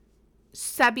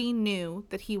 Sebi knew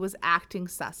that he was acting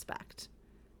suspect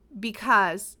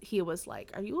because he was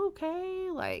like, "Are you okay?"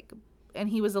 Like, and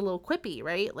he was a little quippy,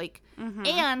 right? Like,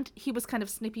 and he was kind of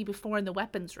snippy before in the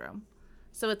weapons room.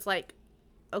 So it's like,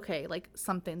 okay, like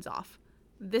something's off.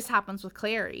 This happens with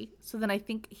Clary. So then I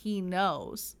think he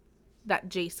knows that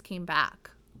Jace came back,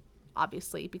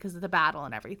 obviously, because of the battle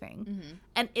and everything.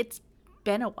 And it's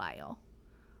been a while.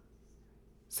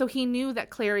 So he knew that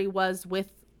Clary was with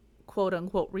quote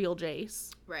unquote real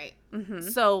Jace. Right.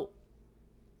 So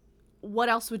what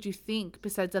else would you think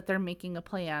besides that they're making a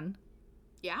plan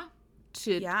Yeah.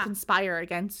 to conspire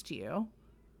against you?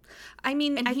 I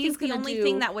mean, And I he's think the gonna only do-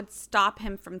 thing that would stop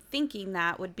him from thinking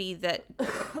that would be that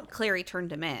Clary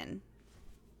turned him in.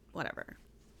 Whatever.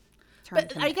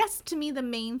 But I guess to me the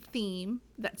main theme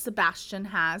that Sebastian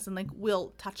has, and like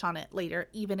we'll touch on it later,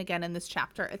 even again in this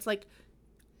chapter, it's like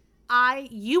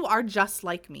you are just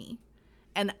like me.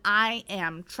 And I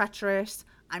am treacherous.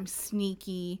 I'm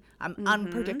sneaky. I'm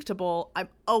unpredictable. I'm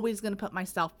always going to put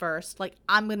myself first. Like,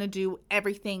 I'm going to do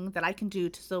everything that I can do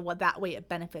that way it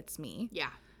benefits me. Yeah.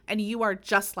 And you are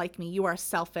just like me. You are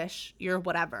selfish. You're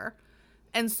whatever.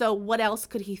 And so what else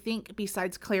could he think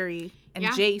besides Clary and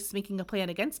Jace making a plan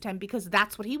against him? Because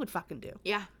that's what he would fucking do.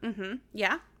 Yeah.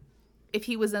 Yeah. If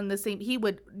he was in the same, he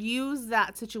would use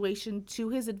that situation to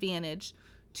his advantage,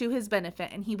 to his benefit,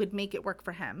 and he would make it work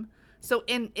for him. So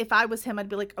if I was him, I'd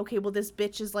be like, okay, well, this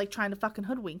bitch is like trying to fucking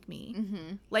hoodwink me.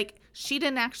 Like, she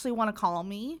didn't actually want to call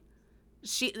me.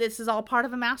 This is all part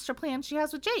of a master plan she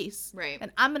has with Jace. Right.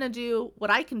 And I'm going to do what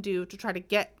I can do to try to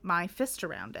get my fist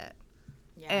around it.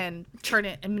 Yeah. And turn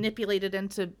it and manipulate it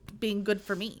into being good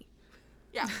for me.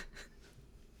 Yeah.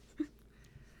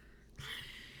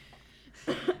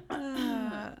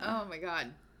 Oh my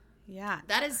god. Yeah.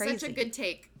 That is crazy. such a good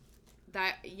take.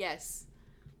 Yes,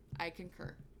 I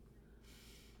concur.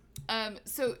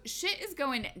 So shit is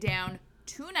going down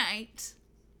tonight,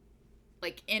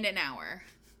 like in an hour.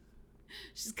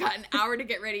 She's got an hour to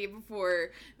get ready before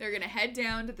they're gonna head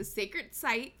down to the sacred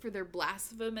site for their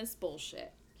blasphemous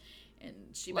bullshit. And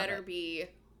she better be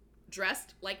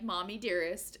dressed like mommy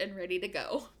dearest and ready to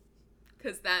go.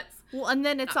 Because that's... Well, and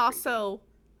then it's also...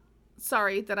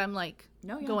 Sorry that I'm like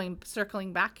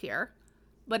circling back here.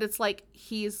 But it's like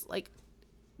he's like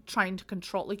trying to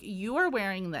control... Like, you are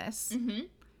wearing this.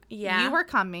 Yeah. You are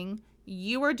coming.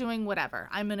 You are doing whatever.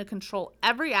 I'm going to control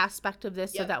every aspect of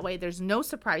this so that way there's no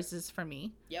surprises for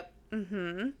me. Yep.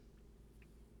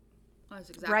 That's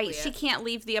exactly Right. it. She can't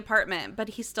leave the apartment, but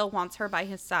he still wants her by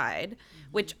his side,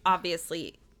 which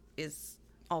obviously is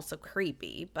also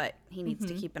creepy, but he needs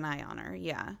to keep an eye on her.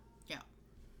 Yeah. Yeah.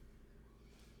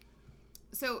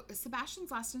 So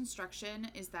Sebastian's last instruction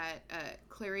is that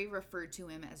Clary referred to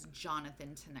him as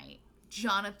Jonathan tonight.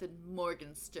 Jonathan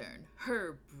Morgenstern,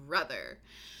 her brother.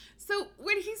 So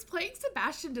when he's playing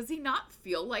Sebastian, does he not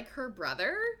feel like her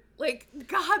brother? Like,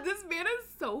 God, this man is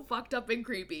so fucked up and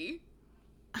creepy.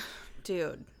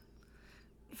 Dude.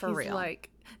 For He's real. like,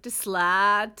 just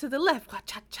slide to the left. Cha,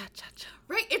 cha, cha, cha.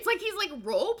 Right? It's like he's like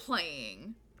role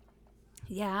playing.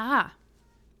 Yeah.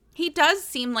 He does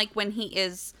seem like when he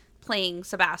is playing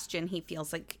Sebastian, he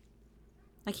feels like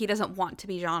he doesn't want to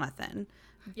be Jonathan.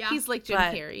 Yeah. He's like Jim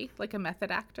But- Carrey, like a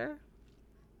method actor.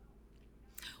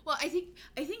 Well, I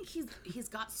think he's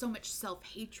got so much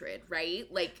self-hatred, right?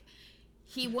 Like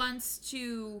he wants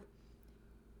to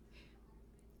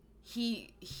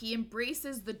he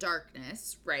embraces the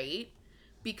darkness, right?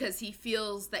 Because he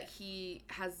feels that he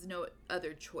has no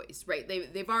other choice, right?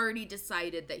 They've already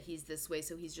decided that he's this way,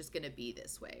 so he's just going to be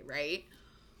this way, right?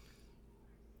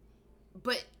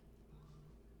 But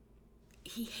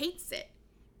he hates it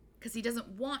because he doesn't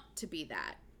want to be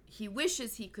that. He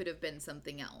wishes he could have been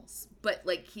something else, but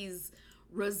like he's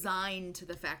resigned to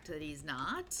the fact that he's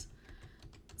not.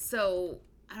 So,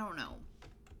 I don't know.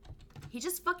 He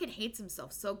just fucking hates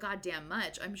himself so goddamn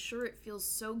much. I'm sure it feels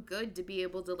so good to be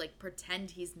able to like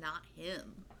pretend he's not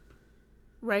him.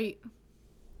 Right.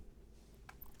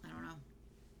 I don't know.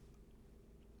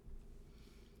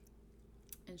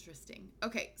 Interesting.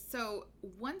 Okay, so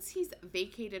once he's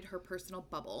vacated her personal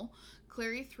bubble,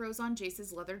 Clary throws on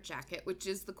Jace's leather jacket, which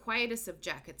is the quietest of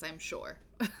jackets, I'm sure.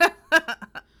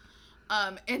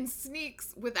 And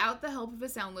sneaks, without the help of a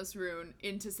soundless rune,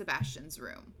 into Sebastian's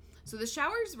room. So the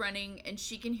shower's running, and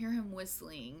she can hear him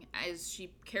whistling as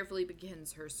she carefully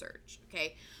begins her search.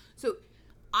 Okay, so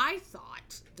I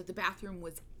thought that the bathroom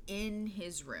was in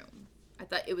his room. I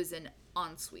thought it was an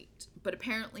ensuite, but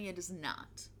apparently it is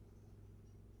not.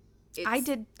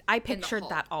 I pictured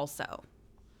that also.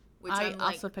 Which I I'm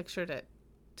like, also pictured it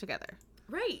together.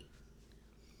 right.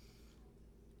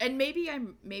 And maybe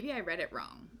I read it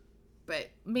wrong, but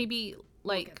Maybe we'll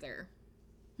like get there.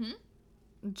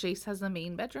 Jace has the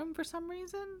main bedroom for some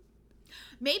reason.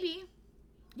 Maybe.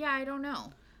 Yeah, I don't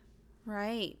know.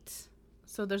 Right.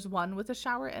 So there's one with a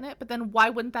shower in it, but then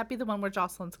why wouldn't that be the one where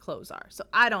Jocelyn's clothes are? So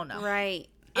I don't know. Right.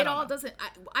 It all doesn't.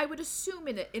 I would assume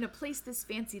in a place this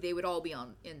fancy, they would all be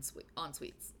en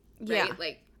suites. Right? Yeah.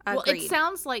 Like, Well, it Agreed.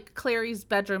 sounds like Clary's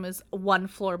bedroom is one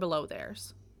floor below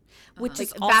theirs. Which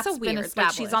is Like, also that's been weird.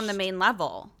 Like she's on the established. main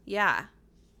level. Yeah.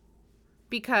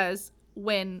 Because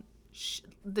when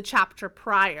the chapter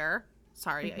prior,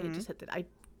 sorry, I just I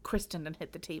christened and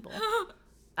hit the table.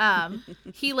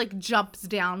 He like jumps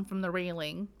down from the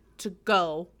railing to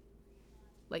go.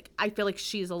 Like, I feel like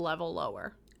she's a level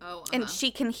lower. oh, And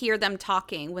she can hear them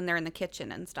talking when they're in the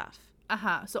kitchen and stuff.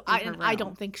 So her I room.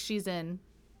 don't think she's in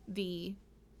the.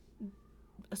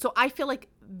 So I feel like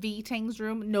V-Tang's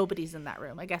room, nobody's in that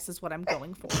room, I guess is what I'm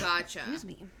going for. gotcha. Excuse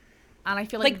me. And I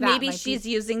feel like that maybe might she's be,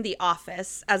 using the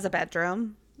office as a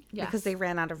bedroom. yes. Because they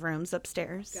ran out of rooms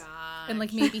upstairs. God, And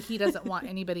like maybe he doesn't want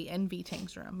anybody in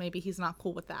V-Tang's room. Maybe he's not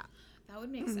cool with that. that would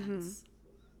make sense.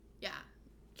 Yeah,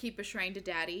 keep a shrine to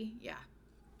daddy. Yeah.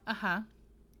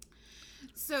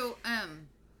 So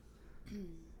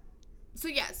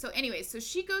so anyway, so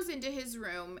she goes into his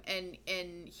room and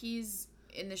he's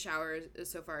in the shower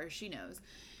so far as she knows.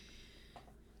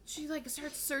 She like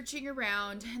starts searching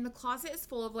around and the closet is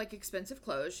full of like expensive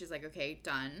clothes. She's like, okay,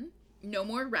 done. No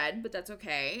more red, but that's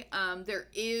okay. There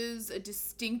is a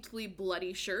distinctly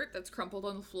bloody shirt that's crumpled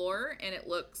on the floor and it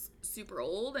looks super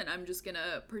old, and I'm just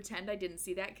gonna pretend I didn't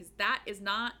see that because that is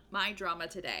not my drama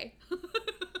today.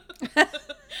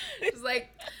 It's like,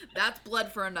 that's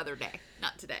blood for another day,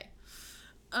 not today.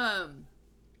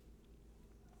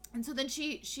 And so then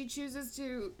she chooses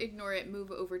to ignore it, move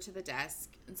over to the desk.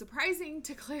 And surprising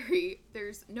to Clary,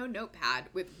 there's no notepad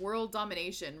with world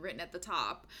domination written at the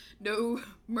top. No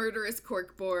murderous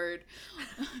corkboard.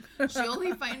 She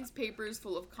only finds papers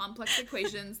full of complex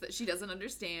equations that she doesn't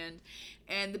understand.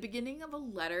 And the beginning of a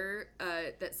letter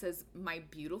that says, "My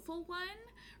beautiful one,"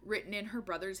 written in her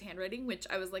brother's handwriting, which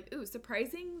I was like, ooh,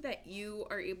 surprising that you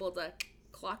are able to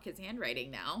clock his handwriting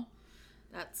now.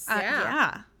 That's...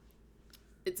 Yeah.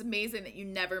 It's amazing that you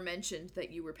never mentioned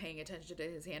that you were paying attention to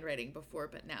his handwriting before,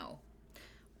 but now.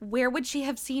 Where would she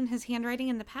have seen his handwriting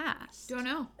in the past? Don't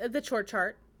know. The chore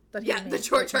chart. That he Yeah, made the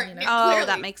chore for chart. cleaning Yeah, up. Oh, clearly,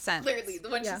 that makes sense. Clearly, the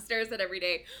one Yeah. she stares at every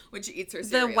day when she eats her The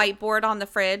cereal. whiteboard on the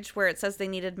fridge where it says they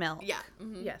needed milk. Yeah.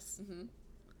 Mm-hmm. Yes.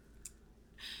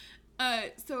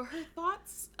 So her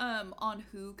thoughts on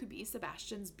who could be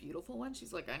Sebastian's beautiful one,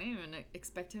 she's like, I didn't even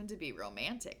expect him to be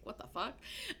romantic. What the fuck?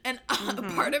 And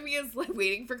part of me is like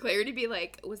waiting for Claire to be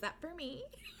like, was that for me?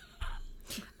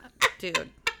 Dude.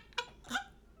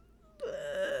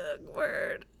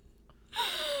 Word.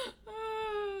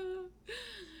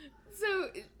 So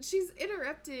she's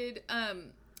interrupted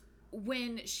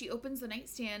when she opens the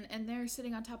nightstand and there,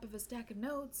 sitting on top of a stack of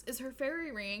notes, is her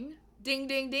fairy ring. Ding,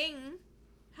 ding, ding.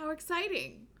 How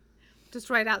exciting. Just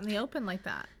right out in the open like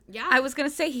that. Yeah. I was going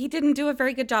to say he didn't do a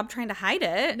very good job trying to hide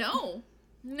it.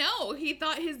 No, he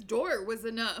thought his door was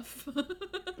enough.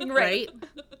 Right?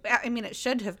 I mean, it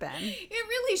should have been. It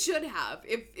really should have,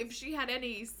 if she had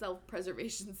any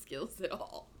self-preservation skills at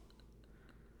all.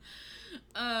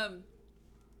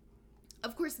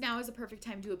 Of course, now is a perfect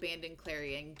time to abandon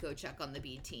Clary and go check on the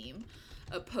B team,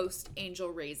 post Angel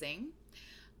Raising.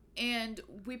 And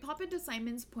we pop into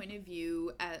Simon's point of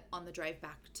view on the drive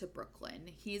back to Brooklyn.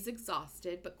 He's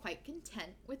exhausted, but quite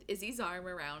content with Izzy's arm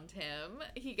around him.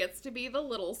 He gets to be the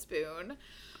little spoon.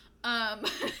 Where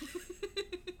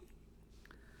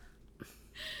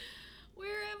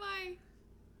am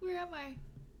I?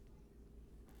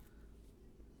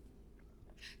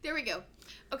 There we go.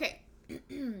 Okay.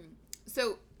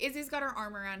 So Izzy's got her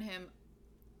arm around him.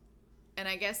 And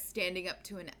I guess standing up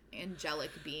to an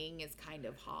angelic being is kind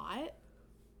of hot.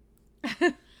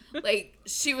 Like,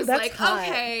 she was That's like, hot.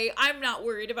 okay, I'm not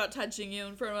worried about touching you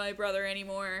in front of my brother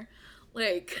anymore.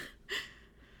 Like,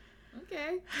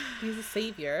 okay. He's a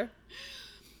savior.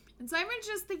 And Simon's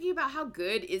just thinking about how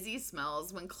good Izzy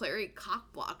smells when Clary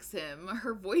cockblocks him,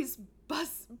 her voice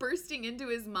bursting into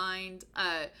his mind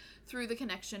through the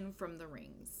connection from the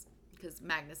rings. Because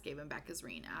Magnus gave him back his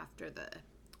ring after the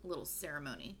little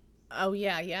ceremony. Oh,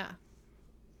 yeah.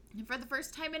 And for the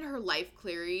first time in her life,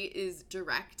 Clary is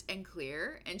direct and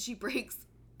clear, and she breaks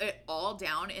it all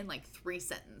down in like 3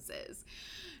 sentences.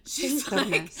 She's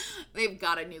Thank like, goodness. they've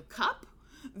got a new cup,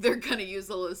 they're gonna use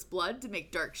Lilith's blood to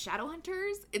make dark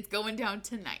Shadowhunters. It's going down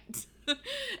tonight.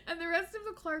 And the rest of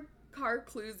the car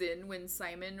clues in when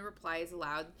Simon replies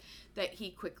aloud that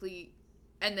he quickly,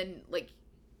 and then, like,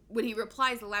 when he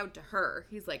replies aloud to her,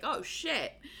 he's like, oh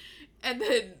shit. And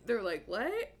then they're like,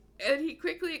 what? And he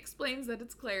quickly explains that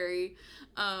it's Clary.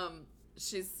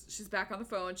 She's back on the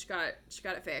phone. She got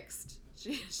it fixed.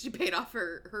 She paid off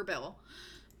her bill.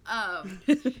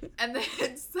 And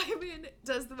then Simon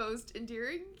does the most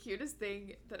endearing, cutest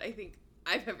thing that I think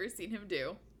I've ever seen him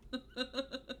do.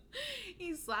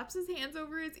 He slaps his hands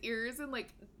over his ears and,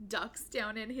 like, ducks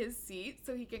down in his seat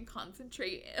so he can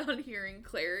concentrate on hearing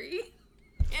Clary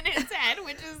in his head,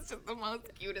 which is just the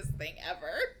most cutest thing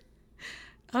ever.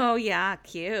 Oh, yeah,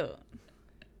 cute.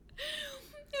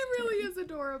 It really is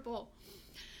adorable.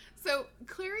 So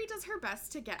Clary does her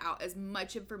best to get out as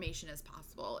much information as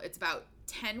possible. It's about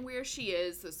 10 where she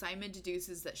is, so Simon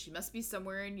deduces that she must be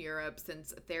somewhere in Europe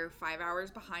since they're 5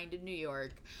 hours behind in New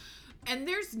York. And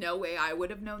there's no way I would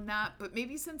have known that, but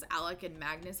maybe since Alec and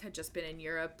Magnus had just been in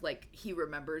Europe, like, he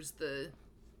remembers the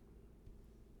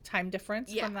time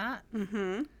difference from that.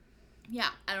 Mm-hmm. Yeah,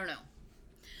 I don't know.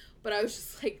 But I was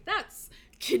just like, that's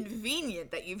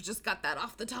convenient that you've just got that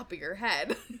off the top of your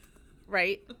head.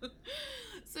 Right.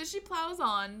 So she plows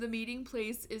on. The meeting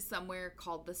place is somewhere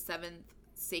called the Seventh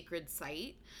Sacred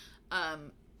Site.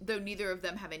 Though neither of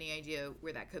them have any idea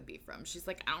where that could be from. She's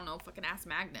like, I don't know, fucking ask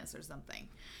Magnus or something.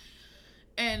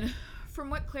 And from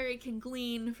what Clary can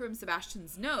glean from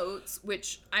Sebastian's notes,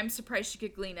 which I'm surprised she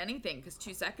could glean anything because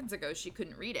 2 seconds ago she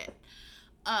couldn't read it.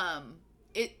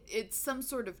 It's some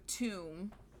sort of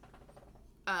tomb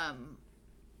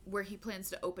where he plans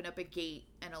to open up a gate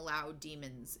and allow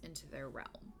demons into their realm.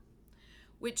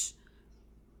 Which,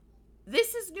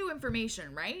 this is new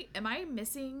information, right? Am I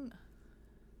missing?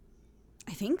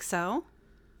 I think so.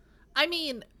 I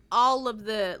mean, all of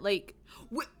the, like,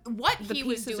 what the he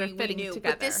was pieces are doing we fitting knew,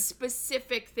 together. but this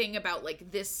specific thing about,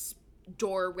 like, this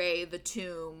doorway, the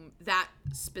tomb, that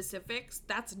specifics,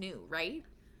 that's new, right?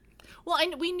 well,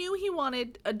 and we knew he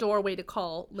wanted a doorway to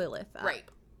call Lilith up Right.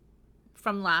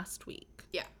 from last week.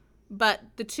 Yeah. But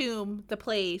the tomb, the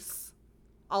place,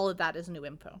 all of that is new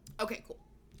info. Okay, cool.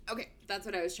 Okay, that's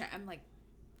what I was trying. I'm like,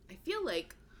 I feel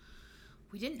like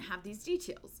we didn't have these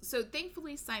details. So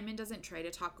thankfully Simon doesn't try to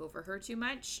talk over her too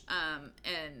much.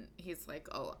 And he's like,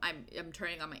 oh, I'm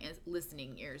turning on my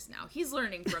listening ears now. He's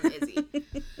learning from Izzy.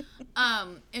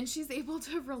 And she's able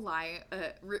to relay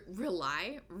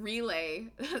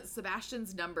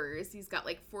Sebastian's numbers. He's got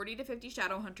like 40 to 50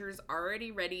 Shadowhunters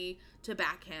already ready to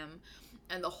back him.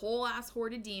 And the whole ass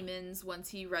horde of demons, once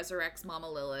he resurrects Mama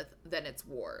Lilith, then it's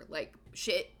war. Like,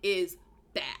 shit is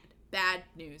bad. Bad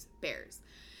news bears.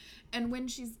 And when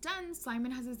she's done,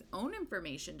 Simon has his own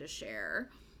information to share.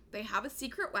 They have a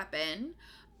secret weapon.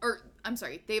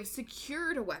 They have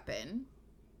secured a weapon.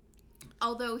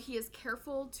 Although he is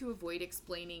careful to avoid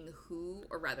explaining who,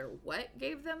 or rather what,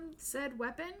 gave them said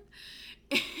weapon.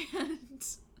 And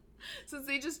since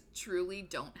they just truly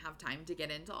don't have time to get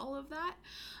into all of that,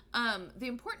 the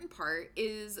important part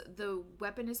is the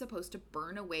weapon is supposed to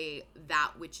burn away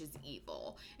that which is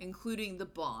evil, including the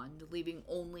bond, leaving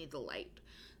only the light.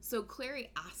 So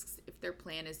Clary asks if their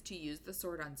plan is to use the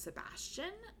sword on Sebastian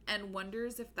and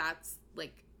wonders if that's,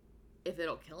 like, if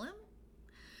it'll kill him.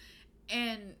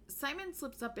 And Simon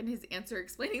slips up in his answer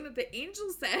explaining that the angel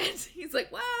said, he's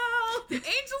like, well, the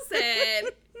angel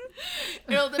said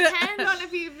it'll depend on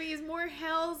if he's more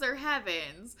hells or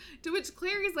heavens. To which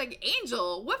Clary's like,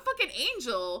 angel? What fucking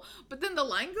angel? But then the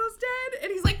line goes dead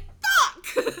and he's like,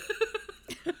 fuck!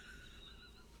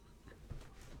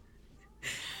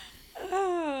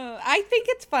 I think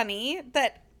it's funny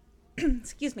that,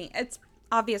 excuse me, it's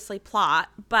obviously plot,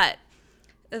 but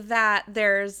that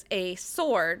there's a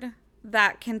sword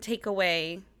that can take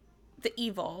away the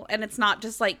evil. And it's not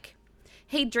just like,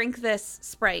 hey, drink this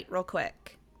Sprite real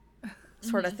quick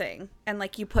sort of thing. And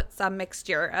like you put some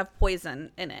mixture of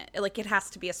poison in it. Like it has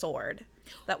to be a sword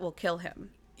that will kill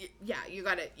him. Yeah, you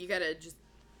gotta just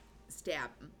stab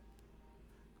him.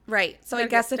 Right. So I Gotta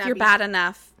guess get if you're stabby. bad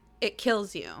enough, it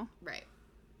kills you. Right.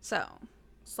 So.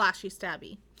 Slashy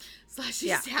stabby. Slashy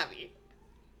Yeah. stabby.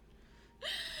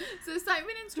 So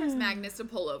Simon instructs Magnus to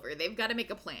pull over. They've got to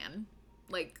make a plan.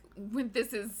 Like, we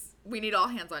need all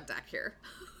hands on deck here.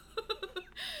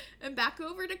 And back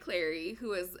over to Clary,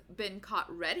 who has been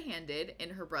caught red-handed in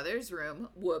her brother's room.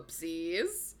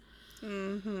 Whoopsies.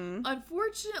 Mm-hmm.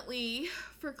 Unfortunately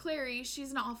for Clary, she's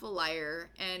an awful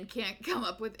liar and can't come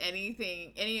up with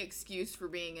any excuse for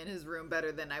being in his room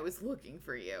better than I was looking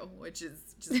for you, which is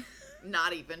just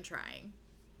not even trying.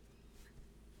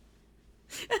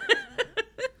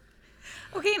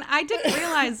 I didn't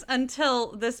realize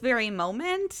until this very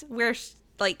moment where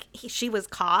she was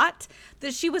caught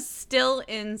that she was still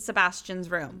in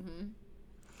Sebastian's room. Mm-hmm.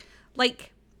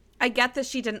 Like, I get that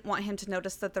she didn't want him to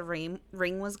notice that the ring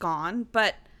was gone,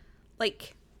 but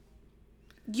like,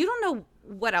 you don't know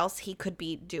what else he could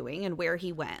be doing and where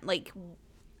he went. Like,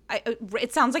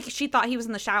 it sounds like she thought he was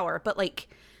in the shower, but like,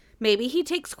 maybe he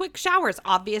takes quick showers.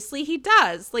 Obviously he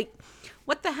does. Like,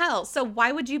 what the hell? So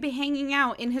why would you be hanging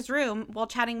out in his room while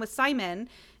chatting with Simon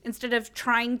instead of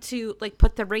trying to like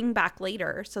put the ring back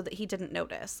later so that he didn't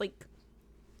notice? Like,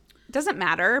 it doesn't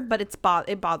matter, but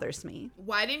it bothers me.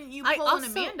 Why didn't you pull an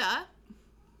Amanda,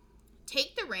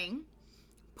 take the ring,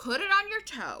 put it on your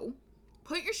toe,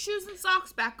 put your shoes and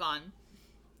socks back on,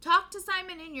 talk to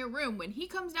Simon in your room. When he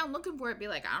comes down looking for it, be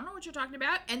like, I don't know what you're talking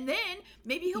about. And then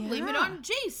maybe he'll blame it on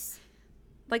Jace.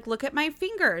 Like, look at my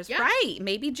fingers. Yeah. Right.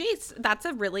 Maybe Jace. That's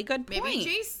a really good point. Maybe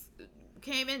Jace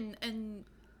came in and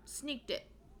sneaked it.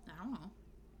 I don't know.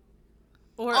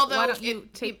 Or although why don't you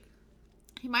take...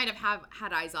 He might have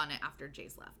had eyes on it after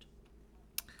Jace left.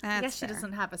 I guess she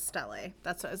doesn't have a stele.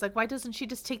 That's what I was like, why doesn't she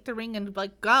just take the ring and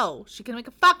like go? She can make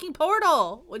a fucking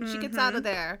portal when she gets out of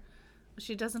there.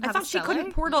 She doesn't have a stele. I thought she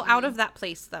couldn't portal out of that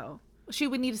place, though. She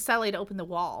would need a stele to open the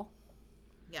wall.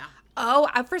 Yeah. Oh,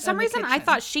 for some reason, I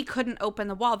thought she couldn't open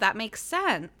the wall. That makes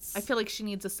sense. I feel like she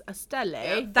needs a stele.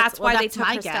 Yeah. That's why they took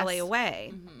her stele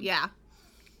away. Mm-hmm. Yeah.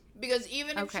 Because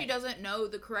even if she doesn't know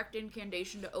the correct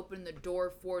incantation to open the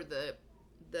door for the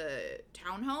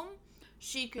townhome,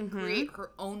 she can create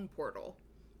her own portal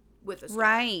with a stele.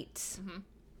 Right. Mm-hmm.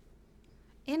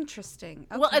 Interesting.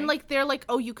 Okay. Well, and like they're like,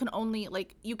 oh, you can only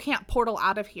like you can't portal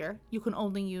out of here. You can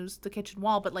only use the kitchen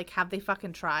wall. But like, have they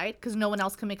fucking tried? Because no one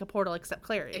else can make a portal except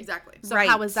Clary. Exactly. So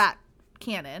how is that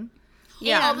canon?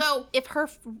 Yeah. Although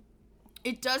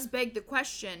it does beg the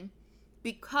question,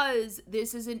 because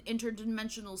this is an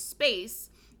interdimensional space.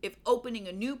 If opening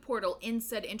a new portal in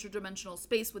said interdimensional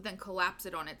space would then collapse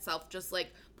it on itself, just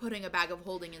like putting a bag of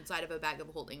holding inside of a bag of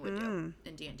holding would do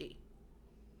in D&D.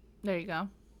 There you go.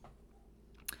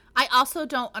 I also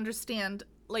don't understand,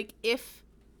 like, if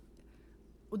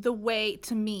the way,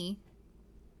 to me,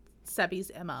 Sebby's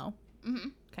MO,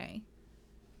 okay,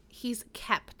 he's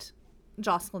kept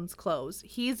Jocelyn's clothes.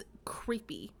 He's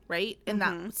creepy, right, in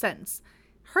that sense.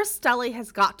 Her stele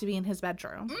has got to be in his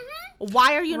bedroom. Mm-hmm.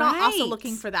 Why are you not also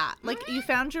looking for that? Like, you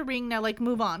found your ring, now, like,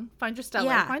 move on. Find your stele.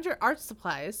 Yeah. Find your art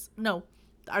supplies. No,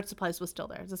 the art supplies was still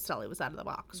there. The stele was out of the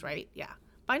box, right? Yeah.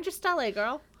 Find your stele,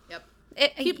 girl. Yep.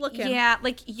 Keep looking. Yeah,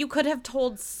 like, you could have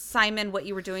told Simon what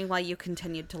you were doing while you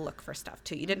continued to look for stuff,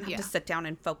 too. You didn't have to sit down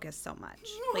and focus so much.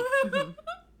 Like,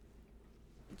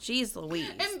 Jeez Louise.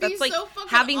 And that's like so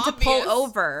having obvious. To pull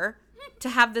over to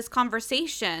have this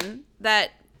conversation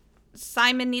that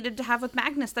Simon needed to have with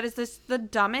Magnus. That is the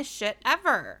dumbest shit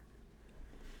ever.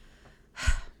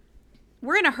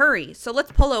 We're in a hurry, so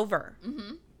let's pull over.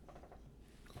 Mm-hmm.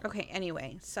 Okay,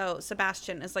 anyway, so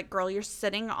Sebastian is like, girl, you're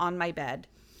sitting on my bed.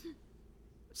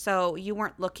 So you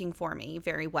weren't looking for me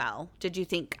very well. Did you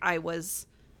think I was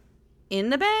in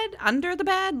the bed? Under the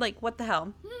bed? Like, what the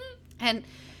hell? And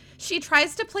she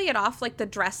tries to play it off like the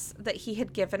dress that he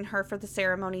had given her for the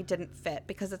ceremony didn't fit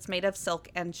because it's made of silk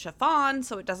and chiffon,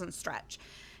 so it doesn't stretch.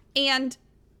 And,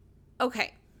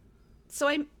 okay,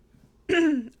 so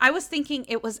I was thinking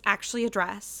it was actually a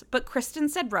dress, but Kristen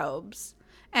said robes.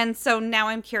 And so now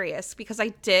I'm curious because I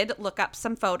did look up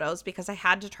some photos because I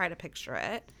had to try to picture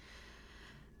it.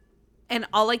 And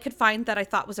all I could find that I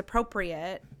thought was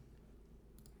appropriate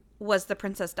was the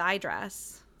Princess Di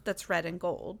dress that's red and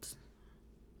gold,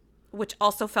 which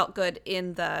also felt good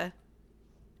in the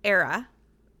era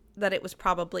that it was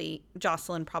probably,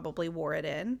 Jocelyn probably wore it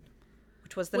in,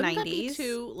 which was the Wouldn't 90s. That be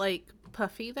too, like,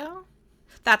 puffy, though?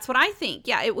 That's what I think.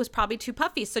 Yeah, it was probably too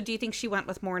puffy. So do you think she went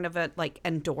with more of a, like,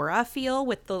 Andorra feel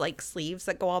with the, like, sleeves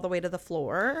that go all the way to the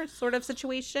floor sort of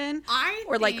situation?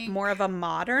 Or, like, more of a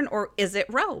modern, or is it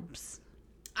robes?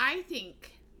 I'm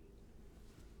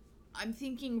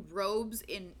thinking robes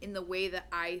in the way that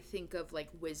I think of, like,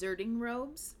 wizarding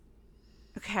robes.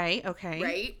 Okay.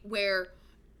 Right? Where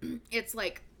it's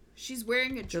like she's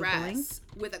wearing a dress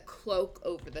with a cloak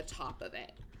over the top of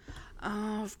it.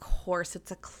 Oh, of course.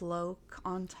 It's a cloak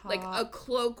on top. Like a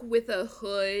cloak with a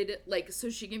hood, like, so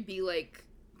she can be, like,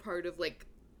 part of, like,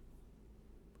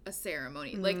 a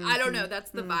ceremony. Like, I don't know.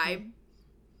 That's the vibe.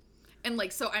 And,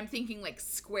 like, so I'm thinking, like,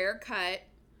 square cut.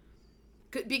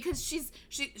 Because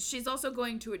she's also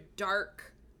going to a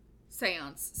dark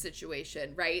seance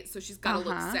situation, right? So she's got to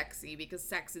look sexy because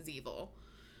sex is evil.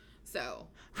 So.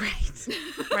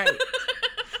 Right.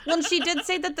 Well, she did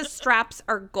say that the straps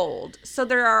are gold. So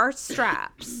there are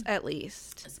straps, at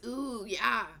least. Ooh,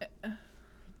 yeah.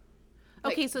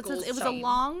 Okay, Like so it says gold it was a chain.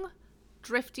 long,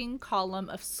 drifting column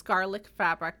of scarlet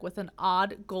fabric with an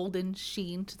odd golden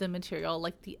sheen to the material,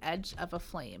 like the edge of a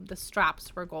flame. The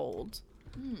straps were gold.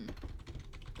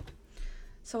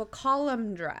 So a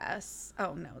column dress.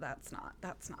 Oh, no, that's not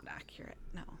accurate.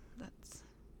 No, that's...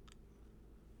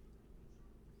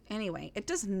 Anyway, it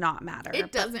does not matter.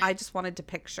 It doesn't. I just wanted to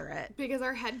picture it. Because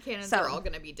our headcanons So- are all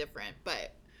going to be different,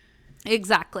 but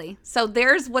Exactly. So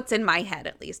there's what's in my head,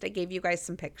 at least. I gave you guys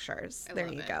some pictures. I There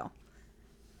love you it. go.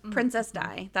 Princess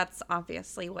Di. That's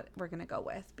obviously what we're going to go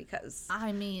with because...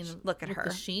 I mean, Look at with her.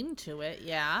 the sheen to it,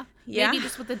 yeah. Yeah. Maybe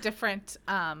just with a different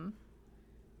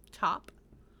top.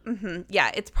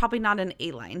 Yeah, it's probably not an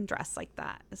A-line dress like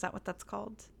that. Is that what that's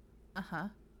called? Uh-huh.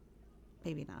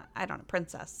 Maybe not. I don't know.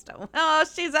 Princess. Don't. Oh,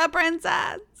 she's a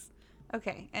princess.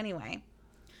 Okay. Anyway.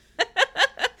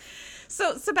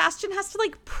 So Sebastian has to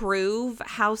like prove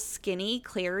how skinny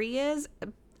Clary is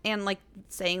and like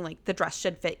saying like the dress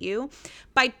should fit you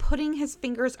by putting his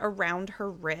fingers around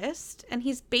her wrist. And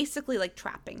he's basically like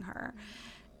trapping her.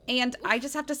 And I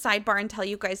just have to sidebar and tell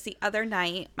you guys, the other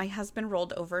night, my husband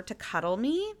rolled over to cuddle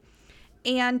me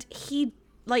and he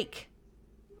like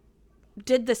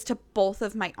did this to both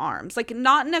of my arms, like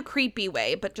not in a creepy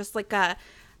way, but just like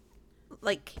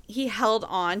he held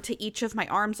on to each of my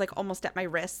arms, like almost at my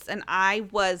wrists. And I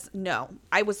was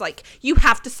like, you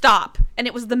have to stop. And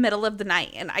it was the middle of the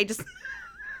night. And I just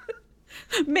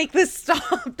make this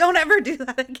stop. Don't ever do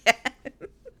that again.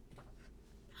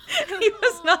 He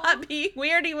was not being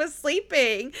weird. He was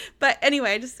sleeping. But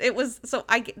anyway,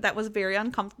 that was very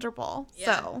uncomfortable.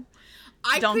 Yeah. So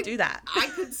I don't could- do that. I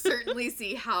could certainly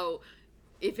see how,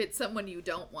 if it's someone you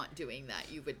don't want doing that,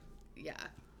 you would, yeah,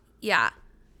 Yeah,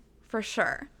 for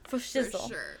sure. for sure.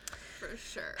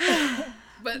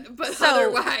 But So-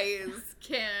 otherwise,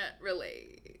 can't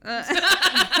relate.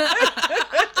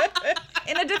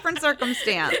 In a different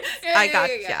circumstance. I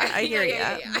gotcha. I hear you.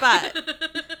 But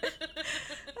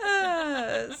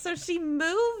so she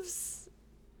moves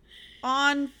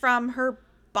on from her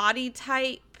body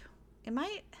type.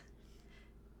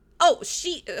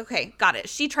 Okay, got it.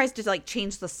 She tries to like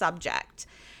change the subject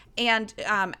and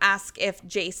ask if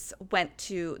Jace went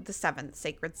to the 7th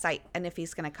sacred site and if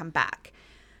he's going to come back.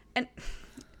 And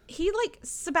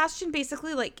Sebastian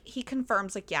basically like he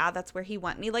confirms like, yeah, that's where he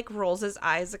went. And he like rolls his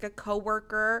eyes like a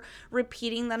coworker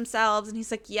repeating themselves. And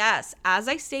he's like, yes, as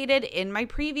I stated in my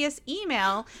previous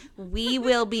email, we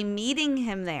will be meeting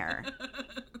him there.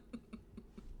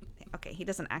 Okay, he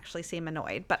doesn't actually seem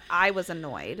annoyed, but I was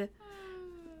annoyed.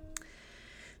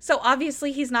 So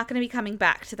obviously he's not going to be coming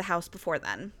back to the house before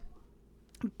then.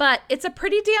 But it's a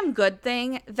pretty damn good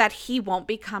thing that he won't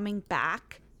be coming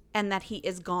back and that he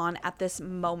is gone at this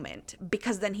moment,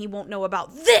 because then he won't know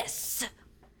about this.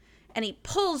 And he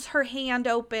pulls her hand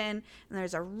open and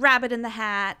there's a rabbit in the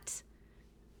hat.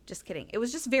 Just kidding. It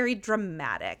was just very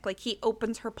dramatic. Like he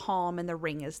opens her palm and the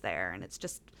ring is there, and it's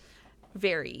just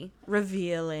very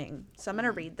revealing. So I'm going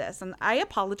to read this, and I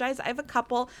apologize. I have a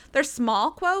couple. They're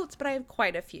small quotes, but I have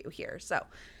quite a few here. So,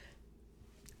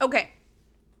 okay.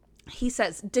 He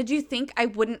says, did you think I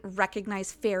wouldn't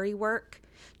recognize fairy work?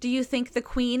 Do you think the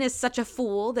queen is such a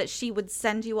fool that she would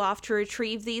send you off to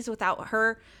retrieve these without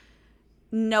her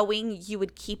knowing you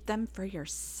would keep them for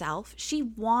yourself? She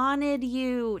wanted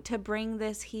you to bring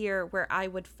this here where I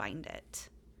would find it.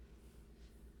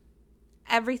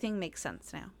 Everything makes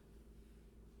sense now.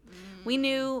 We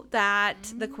knew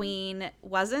that the queen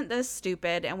wasn't this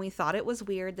stupid, and we thought it was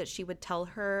weird that she would tell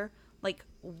her, like,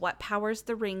 what powers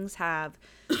the rings have.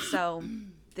 So,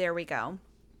 there we go.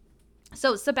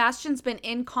 So, Sebastian's been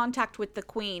in contact with the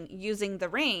queen using the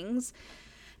rings,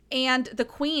 and the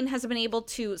queen has been able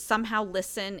to somehow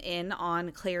listen in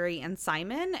on Clary and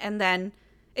Simon, and then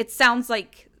it sounds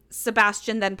like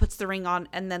Sebastian then puts the ring on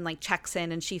and then, like, checks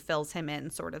in and she fills him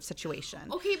in sort of situation.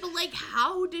 Okay, but like,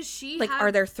 how does she Like, have... are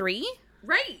there 3?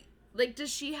 Right. Like, does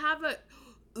she have a...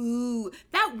 Ooh,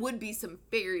 that would be some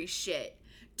fairy shit.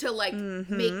 To, like, make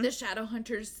the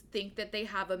Shadowhunters think that they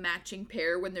have a matching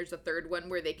pair when there's a third one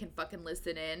where they can fucking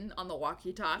listen in on the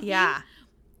walkie-talkie. Yeah.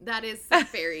 That is some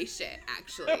fairy shit,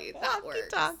 actually. That works.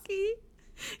 Walkie-talkie.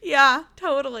 Yeah,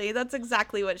 totally. That's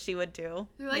exactly what she would do.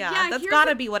 They're like, yeah, yeah, that's here's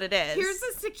gotta a- be what it is. Here's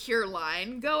a secure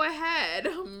line. Go ahead.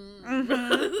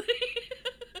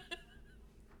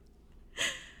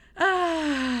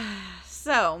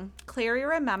 So, Clary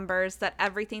remembers that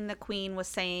everything the queen was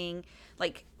saying,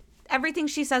 like, everything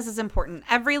she says is important.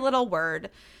 Every little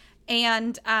word.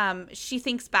 And she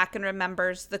thinks back and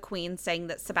remembers the queen saying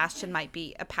that Sebastian might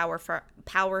be a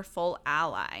powerful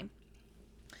ally.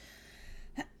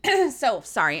 So,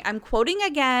 sorry, I'm quoting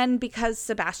again because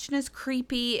Sebastian is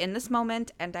creepy in this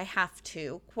moment, and I have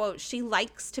to. Quote, she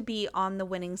likes to be on the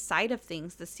winning side of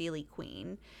things, the Seelie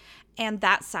Queen. And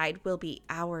that side will be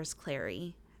ours,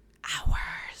 Clary.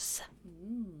 Ours.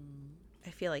 I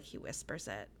feel like he whispers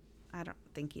it. I don't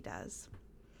think he does.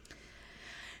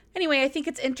 Anyway, I think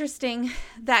it's interesting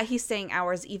that he's saying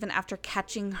ours even after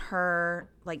catching her,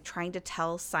 like, trying to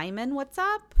tell Simon what's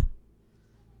up.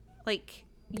 Like,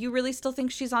 you really still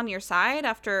think she's on your side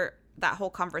after that whole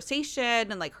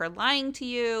conversation and, like, her lying to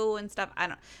you and stuff?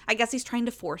 I guess he's trying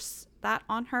to force that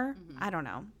on her. I don't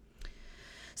know.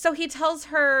 So he tells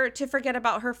her to forget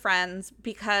about her friends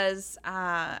because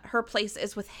her place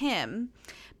is with him,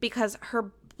 because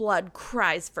her blood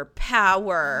cries for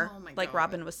power, like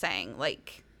Robin was saying.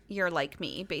 Like, you're like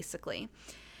me, basically.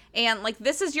 And, like,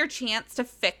 this is your chance to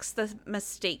fix the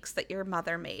mistakes that your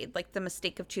mother made, like the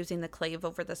mistake of choosing the clave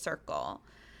over the circle.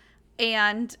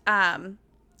 And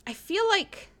I feel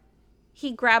like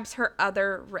he grabs her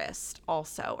other wrist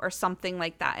also, or something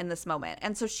like that in this moment.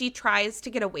 And so she tries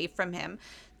to get away from him,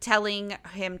 telling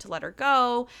him to let her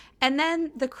go. And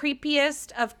then the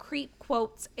creepiest of creep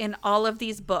quotes in all of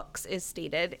these books is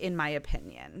stated, in my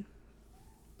opinion.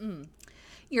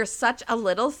 You're such a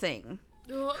little thing.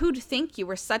 Who'd think you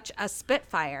were such a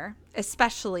spitfire,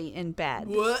 especially in bed?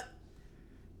 What?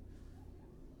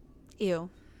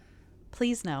 Ew.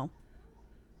 Please no.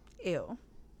 Ew.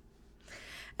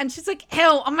 And she's like,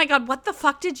 ew, oh my God, what the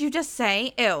fuck did you just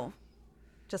say? Ew.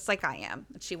 Just like I am.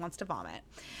 And she wants to vomit.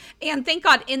 And thank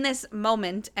God in this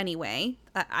moment anyway,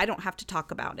 I don't have to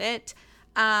talk about it.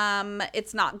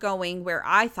 It's not going where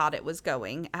I thought it was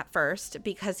going at first,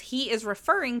 because he is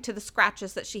referring to the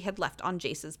scratches that she had left on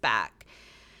Jace's back.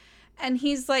 And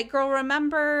he's like, girl,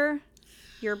 remember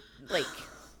you're like,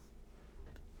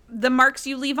 the marks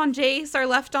you leave on Jace are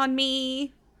left on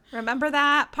me. Remember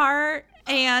that part?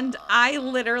 And I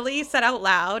literally said out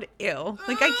loud, ew.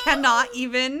 Like, I cannot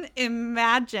even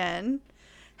imagine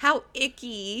how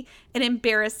icky and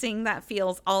embarrassing that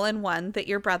feels all in one, that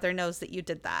your brother knows that you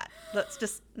did that. Let's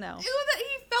just, no. Ew, that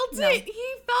he felt it.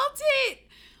 He felt it.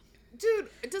 Dude,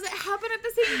 does it happen at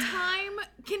the same time?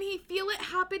 Can he feel it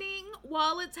happening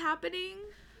while it's happening?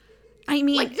 I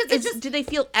mean, Like, do they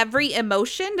feel every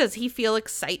emotion? Does he feel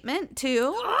excitement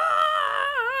too?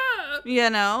 You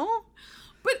know?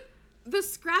 But the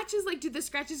scratches, like, do the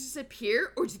scratches just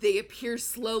appear, or do they appear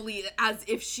slowly as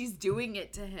if she's doing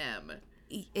it to him?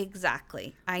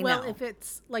 Exactly. I know. Well, if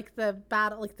it's like the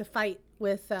battle, like the fight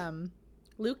with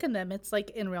Luke and them, it's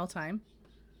like in real time.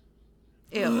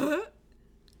 Ew.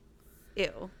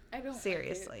 Ew. I don't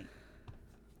Seriously. like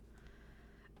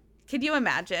Can you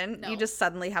imagine? No. You just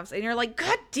suddenly have, and you're like,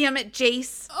 God damn it,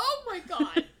 Jace. Oh my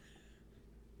God.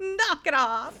 Knock it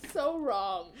off. So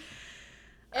wrong.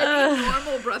 Any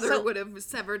normal brother would have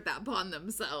severed that bond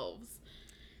themselves.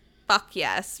 Fuck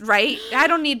yes, right? I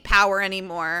don't need power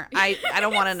anymore. I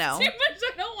don't want to know. Too much,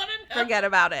 I don't want to know. Forget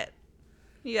about it.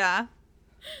 Yeah.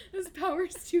 This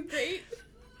power's too great.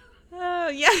 Oh,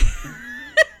 yeah.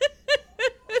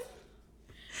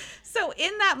 So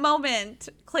in that moment,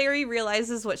 Clary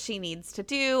realizes what she needs to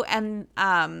do, and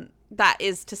that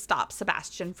is to stop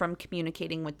Sebastian from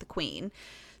communicating with the queen.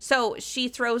 So she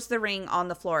throws the ring on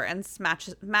the floor and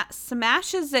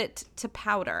smashes it to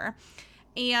powder.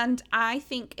 And I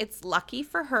think it's lucky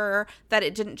for her that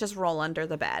it didn't just roll under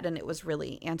the bed, and it was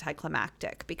really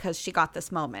anticlimactic, because she got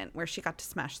this moment where she got to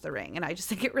smash the ring. And I just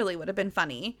think it really would have been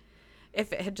funny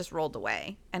if it had just rolled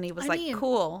away. And he was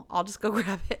cool, I'll just go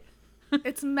grab it.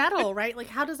 It's metal, right? Like,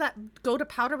 how does that go to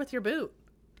powder with your boot?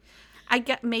 I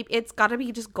get, maybe it's got to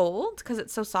be just gold because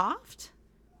it's so soft.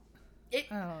 I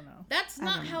don't know. That's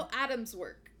not how atoms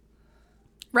work.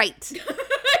 Right.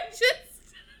 Just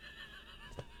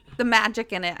the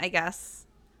magic in it, I guess.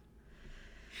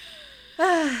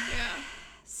 yeah.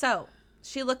 So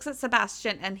she looks at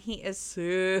Sebastian, and he is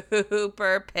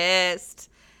super pissed.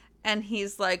 And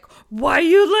he's like, why,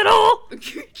 you little?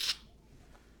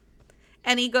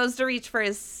 And he goes to reach for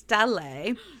his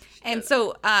stele. And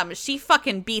so she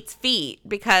fucking beats feet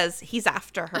because he's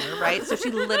after her, right? So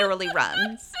she literally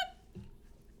runs.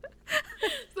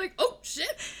 It's like, oh,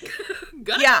 shit.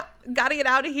 Gotta get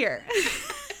out of here.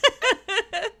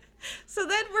 So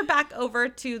then we're back over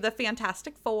to the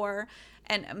Fantastic Four.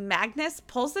 And Magnus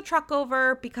pulls the truck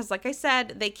over because, like I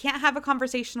said, they can't have a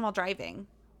conversation while driving.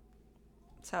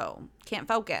 So, can't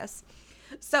focus.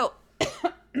 So,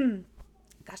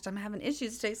 gosh, I'm having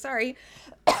issues today. Sorry.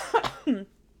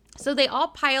 So they all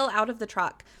pile out of the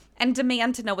truck, and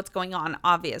demand to know what's going on,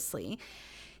 obviously.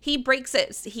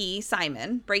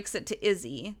 Simon, breaks it to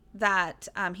Izzy that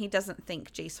he doesn't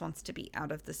think Jace wants to be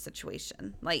out of this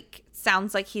situation. Like,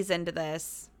 sounds like he's into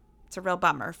this. It's a real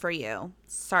bummer for you.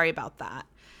 Sorry about that.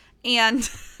 And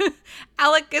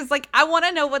Alec is like, I want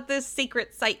to know what this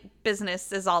secret site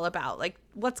business is all about. Like,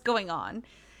 what's going on?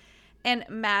 And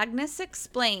Magnus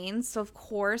explains, so of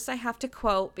course I have to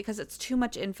quote because it's too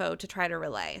much info to try to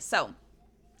relay. So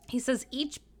he says,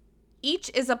 each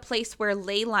is a place where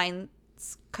ley lines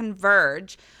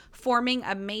converge, forming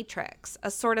a matrix, a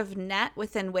sort of net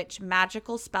within which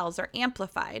magical spells are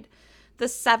amplified. The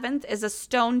 7th is a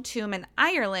stone tomb in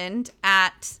Ireland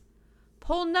at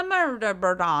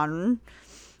Polnamurdaburdon.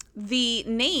 The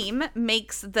name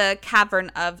makes the Cavern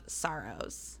of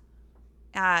Sorrows.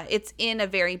 It's in a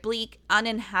very bleak,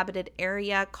 uninhabited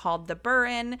area called the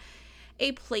Burren,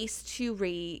 a good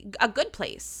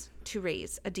place to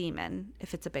raise a demon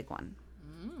if it's a big one.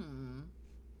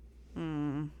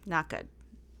 Not good.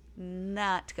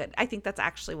 Not good. I think that's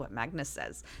actually what Magnus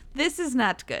says. This is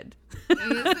not good. This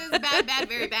is bad,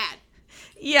 very bad.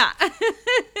 Yeah.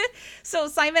 So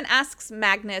Simon asks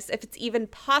Magnus if it's even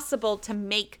possible to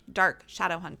make dark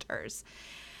Shadowhunters.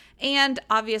 And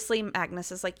obviously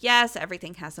Magnus is like, yes,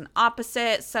 everything has an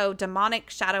opposite. So demonic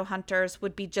Shadowhunters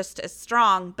would be just as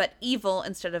strong, but evil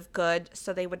instead of good.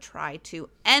 So they would try to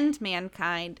end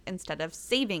mankind instead of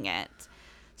saving it.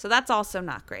 So that's also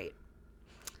not great.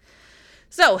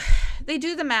 So they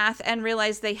do the math and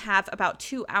realize they have about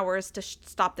 2 hours to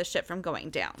stop the ship from going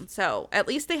down. So at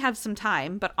least they have some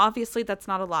time, but obviously that's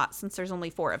not a lot since there's only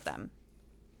 4 of them.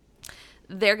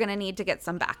 They're going to need to get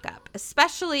some backup,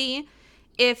 especially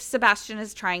if Sebastian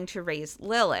is trying to raise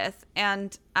Lilith.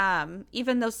 And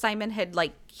even though Simon had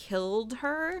killed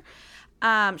her,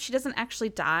 she doesn't actually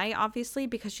die, obviously,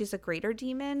 because she's a greater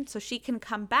demon. So she can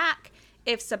come back.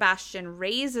 If Sebastian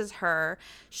raises her,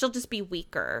 she'll just be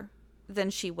weaker than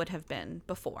she would have been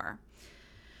before.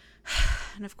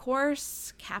 And of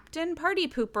course, Captain Party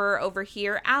Pooper over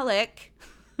here, Alec,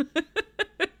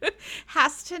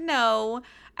 has to know,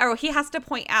 or he has to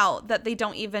point out that they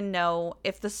don't even know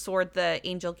if the sword the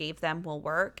angel gave them will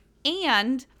work.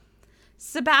 And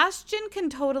Sebastian can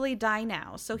totally die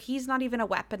now, so he's not even a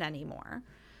weapon anymore.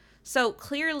 So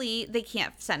clearly they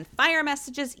can't send fire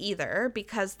messages either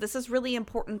because this is really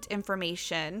important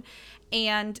information.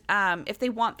 And if they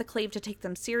want the Clave to take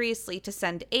them seriously to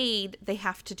send aid, they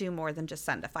have to do more than just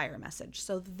send a fire message.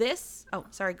 So this... Oh,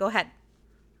 sorry. Go ahead.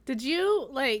 Did you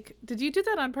do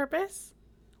that on purpose?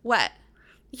 What?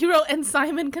 You wrote, and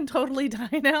Simon can totally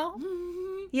die now?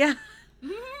 Yeah.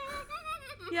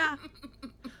 Yeah.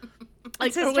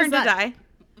 It's his turn to die.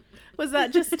 Was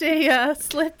that just a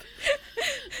slip?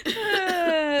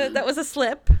 That was a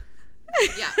slip.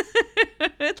 Yeah.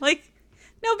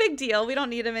 No big deal. We don't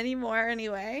need him anymore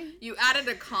anyway. You added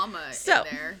a comma in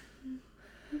there.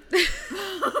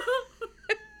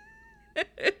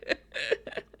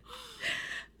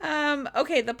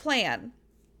 Okay, the plan.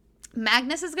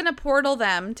 Magnus is going to portal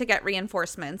them to get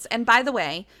reinforcements. And by the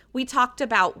way, we talked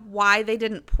about why they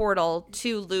didn't portal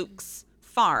to Luke's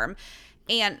farm.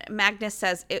 And Magnus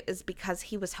says it is because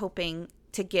he was hoping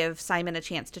to give Simon a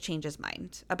chance to change his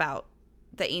mind about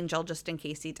the angel just in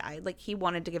case he died. He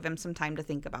wanted to give him some time to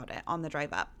think about it on the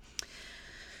drive up.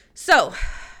 So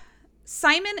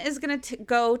Simon is going to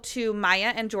go to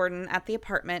Maya and Jordan at the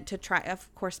apartment to try,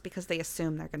 of course, because they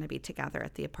assume they're going to be together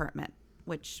at the apartment,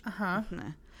 which...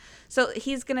 So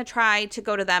he's going to try to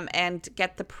go to them and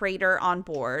get the Praetor on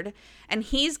board. And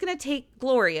he's going to take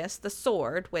Glorious, the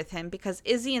sword, with him because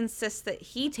Izzy insists that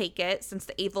he take it since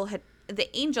the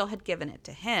angel had given it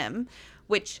to him,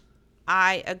 which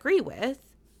I agree with.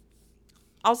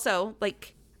 Also,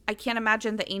 I can't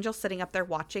imagine the angel sitting up there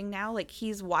watching now.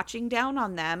 He's watching down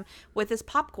on them with his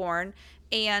popcorn.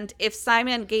 And if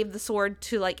Simon gave the sword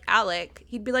to, Alec,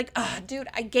 he'd be like, "Ugh, dude,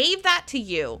 I gave that to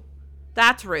you.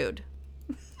 That's rude."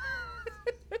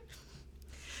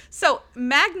 So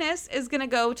Magnus is going to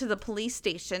go to the police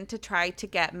station to try to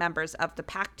get members of the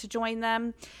pack to join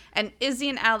them. And Izzy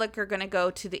and Alec are going to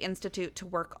go to the Institute to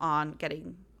work on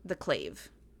getting the Clave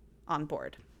on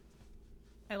board.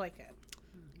 I like it.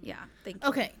 Yeah, thank you.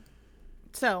 Okay,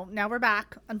 so now we're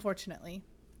back, unfortunately.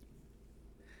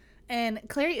 And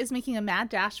Clary is making a mad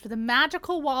dash for the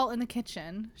magical wall in the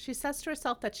kitchen. She says to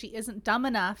herself that she isn't dumb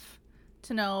enough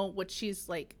to know what she's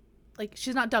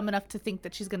she's not dumb enough to think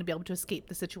that she's going to be able to escape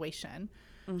the situation.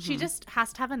 Mm-hmm. She just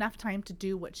has to have enough time to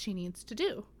do what she needs to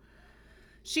do.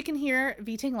 She can hear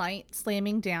Viting light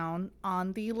slamming down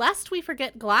on the lest we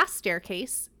forget glass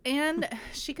staircase, and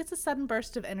she gets a sudden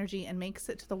burst of energy and makes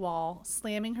it to the wall,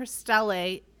 slamming her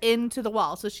stele into the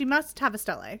wall. So she must have a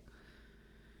stele.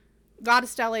 Got a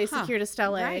stele, secured a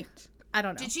stele. Right. I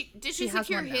don't know. Did she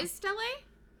secure his stele?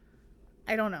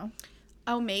 I don't know.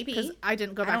 Oh, maybe. Because I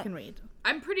didn't go back and read.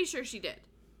 I'm pretty sure she did.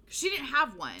 She didn't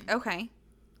have one. Okay.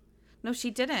 No,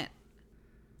 she didn't.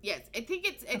 Yes, I think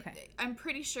Okay. I'm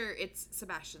pretty sure it's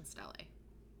Sebastian's stele.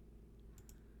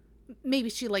 Maybe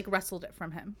she like wrestled it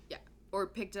from him. Yeah, or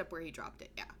picked it up where he dropped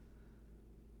it. Yeah.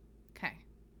 Okay.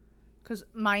 Because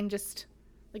mine just,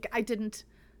 like, I didn't.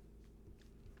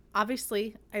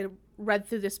 Obviously, I read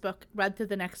through this book, read through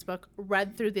the next book,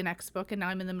 read through the next book, and now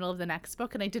I'm in the middle of the next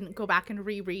book, and I didn't go back and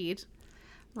reread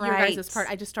your guys' part.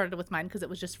 I just started with mine because it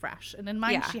was just fresh. And in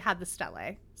mine, she had the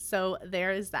stele. So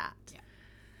there is that. Yeah.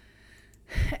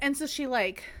 And so she,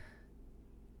 like,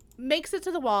 makes it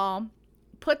to the wall,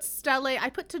 puts stele. I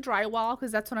put to drywall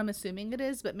because that's what I'm assuming it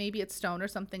is, but maybe it's stone or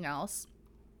something else.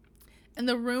 And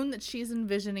the rune that she's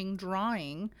envisioning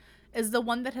drawing is the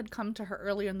one that had come to her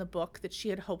earlier in the book that she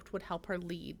had hoped would help her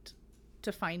lead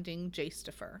to finding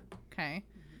Jastifer. Okay?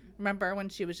 Mm-hmm. Remember when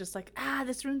she was just like,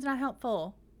 this rune's not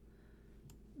helpful?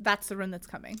 That's the rune that's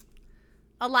coming.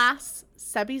 Alas,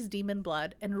 Sebi's demon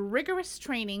blood and rigorous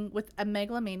training with a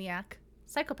megalomaniac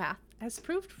psychopath has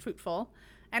proved fruitful,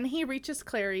 and he reaches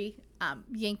Clary,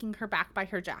 yanking her back by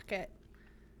her jacket,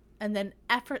 and then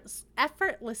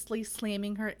effortlessly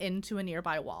slamming her into a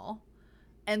nearby wall.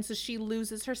 And so she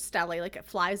loses her stele, like it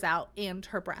flies out, and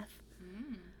her breath.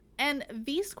 And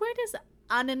V-Squared is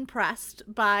unimpressed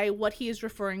by what he is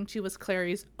referring to as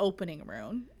Clary's opening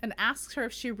rune, and asks her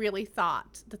if she really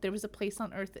thought that there was a place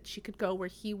on Earth that she could go where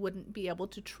he wouldn't be able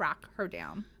to track her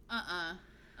down.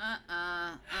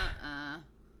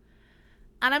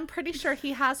 And I'm pretty sure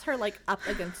he has her, like, up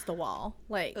against the wall.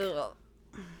 Like, ugh.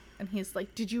 And he's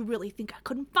like, did you really think I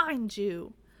couldn't find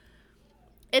you?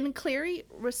 And Clary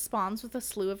responds with a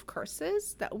slew of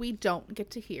curses that we don't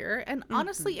get to hear. And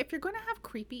honestly, if you're going to have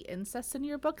creepy incest in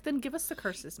your book, then give us the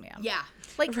curses, ma'am. Yeah.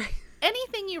 Like,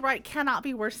 anything you write cannot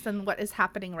be worse than what is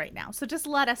happening right now. So just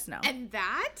let us know. And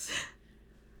that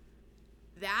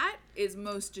is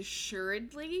most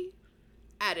assuredly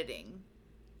editing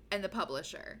and the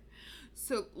publisher.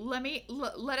 So let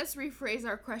us rephrase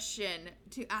our question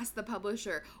to ask the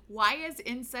publisher, why is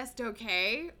incest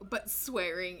okay, but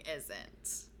swearing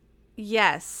isn't?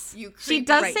 Yes. She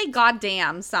does say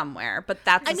goddamn somewhere, but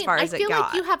that's as far as it got. I feel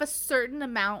like you have a certain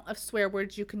amount of swear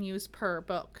words you can use per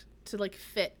book to, like,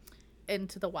 fit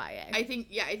into the YA. I think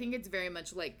it's very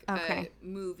much like a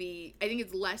movie. I think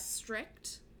it's less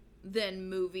strict than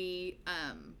movie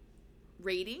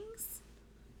ratings.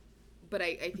 But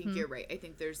I think you're right. I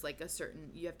think there's, like,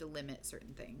 you have to limit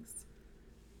certain things.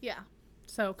 Yeah.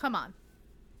 So, come on.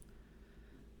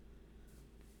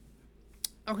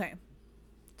 Okay.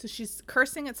 So she's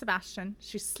cursing at Sebastian.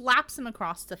 She slaps him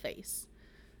across the face.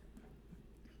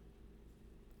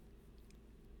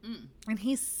 And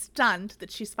he's stunned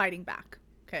that she's fighting back.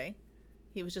 Okay.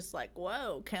 He was just like,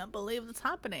 whoa, can't believe that's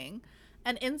happening.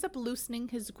 And ends up loosening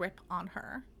his grip on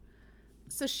her.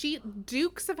 So she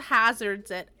Dukes of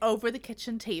Hazzards it over the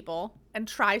kitchen table and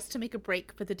tries to make a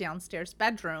break for the downstairs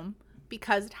bedroom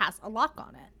because it has a lock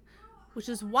on it. Which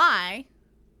is why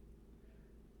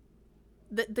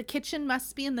the kitchen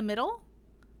must be in the middle.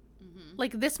 Mm-hmm.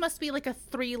 Like, this must be like a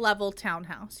 3-level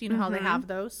townhouse. You know how they have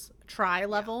those?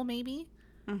 Tri-level, maybe?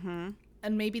 Mm-hmm.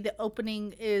 And maybe the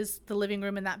opening is the living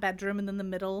room in that bedroom, and then the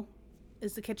middle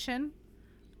is the kitchen.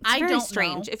 It's very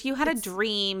strange. If you had a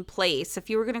dream place,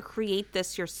 if you were going to create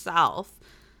this yourself,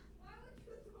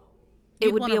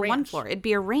 it would be a one floor. It'd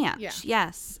be a ranch. Yeah.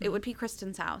 Yes. It would be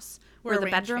Kristen's house where the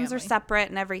bedrooms are separate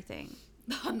and everything.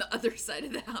 On the other side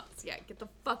of the house. Yeah. Get the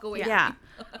fuck away. Yeah.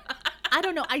 I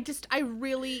don't know. I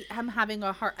really am having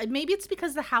a hard, maybe it's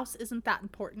because the house isn't that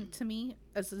important to me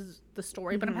as is the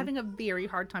story, but I'm having a very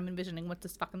hard time envisioning what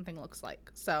this fucking thing looks like.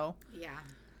 So yeah,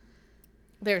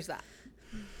 there's that.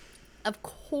 Of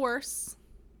course,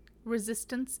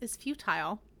 resistance is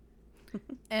futile,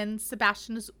 and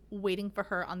Sebastian is waiting for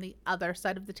her on the other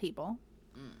side of the table.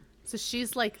 So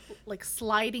she's like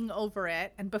sliding over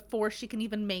it, and before she can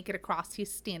even make it across,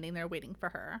 he's standing there waiting for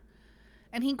her.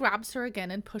 And he grabs her again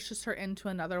and pushes her into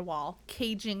another wall,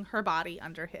 caging her body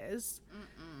under his.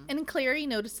 And Clary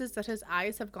notices that his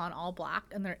eyes have gone all black,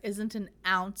 and there isn't an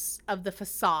ounce of the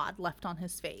facade left on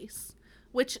his face,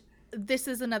 which this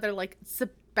is another, like,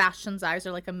 Sebastian's eyes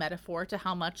are like a metaphor to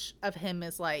how much of him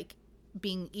is, like,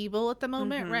 being evil at the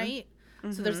moment, right?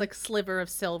 So there's, like, sliver of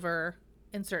silver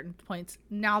in certain points.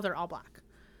 Now they're all black.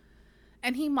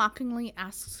 And he mockingly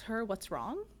asks her what's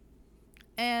wrong.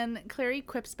 And Clary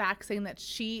quips back saying that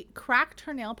she cracked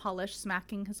her nail polish,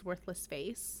 smacking his worthless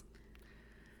face.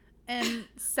 And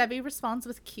Sebi responds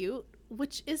with cute,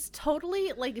 which is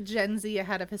totally like Gen Z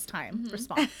ahead of his time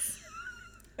response.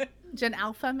 Gen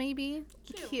Alpha, maybe?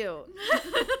 Cute.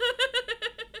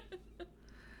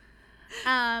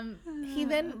 He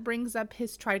then brings up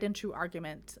his tried and true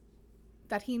argument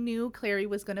that he knew Clary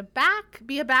was going to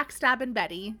be a backstabbing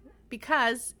Betty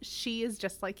because she is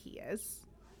just like he is.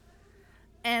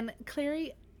 And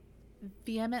Clary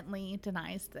vehemently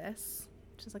denies this.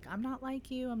 She's like, I'm not like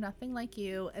you. I'm nothing like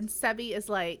you. And Sebi is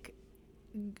like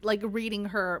reading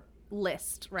her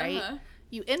list, right?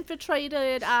 You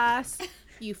infiltrated us.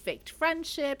 You faked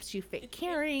friendships. You faked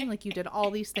caring. Like, you did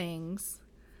all these things.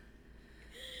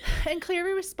 And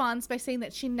Clary responds by saying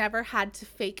that she never had to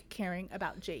fake caring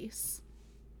about Jace.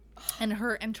 And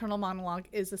her internal monologue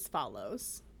is as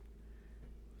follows.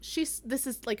 This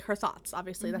is like her thoughts,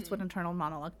 obviously. That's what internal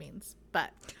monologue means.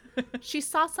 But she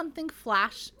saw something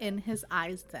flash in his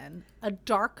eyes then, a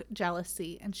dark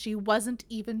jealousy, and she wasn't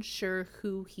even sure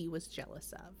who he was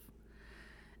jealous of.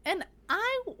 And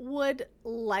I would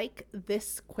like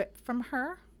this quip from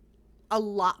her a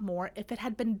lot more if it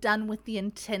had been done with the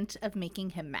intent of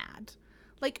making him mad.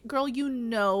 Like, girl, you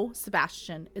know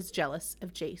Sebastian is jealous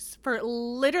of Jace for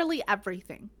literally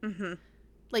everything.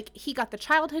 Like, he got the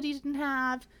childhood he didn't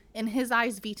have. In his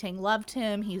eyes, V-Tang loved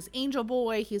him. He's Angel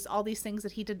Boy. He's all these things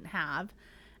that he didn't have.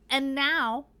 And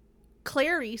now,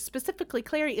 Clary, specifically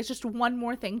Clary, is just one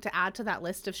more thing to add to that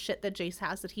list of shit that Jace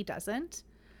has that he doesn't.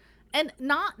 And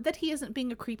not that he isn't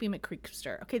being a creepy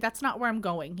McCreepster. Okay, that's not where I'm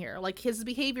going here. Like, his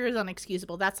behavior is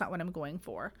unexcusable. That's not what I'm going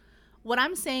for. What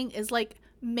I'm saying is, like,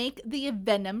 make the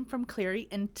venom from Clary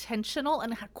intentional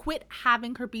and quit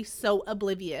having her be so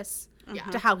oblivious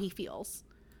to how he feels.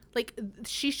 Like,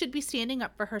 she should be standing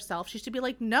up for herself. She should be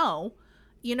like, no,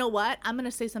 you know what? I'm going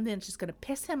to say something that's just going to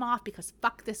piss him off because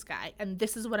fuck this guy. And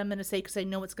this is what I'm going to say because I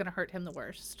know it's going to hurt him the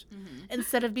worst.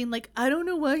 Instead of being like, I don't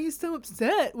know why he's so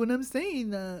upset when I'm saying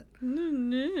that.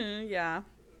 Yeah.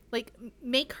 Like,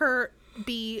 make her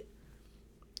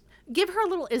give her a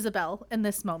little Isabel in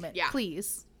this moment,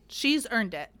 please. She's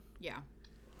earned it. Yeah.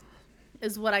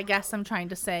 Is what I guess I'm trying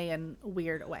to say in a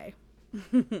weird way.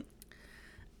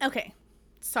 Okay.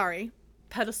 Sorry.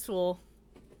 Pedestal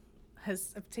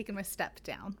I've taken my step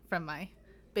down from my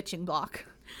bitching block.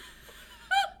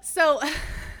 So,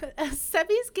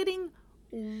 Sebi's getting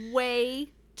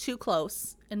way too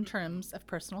close in terms of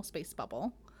personal space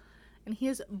bubble. And he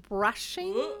is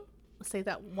brushing, I'll say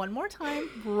that one more time,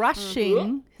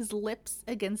 brushing his lips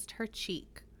against her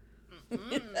cheek.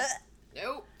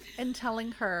 Nope. And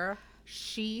telling her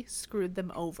she screwed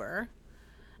them over.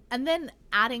 And then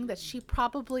adding that she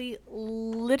probably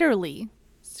literally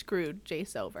screwed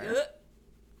Jace over.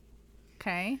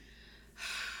 Okay?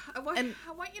 I want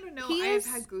you to know I've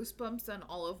had goosebumps on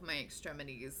all of my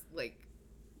extremities, like,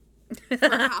 for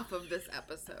half of this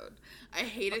episode. I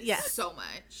hate it so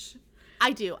much.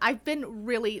 I do. I've been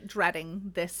really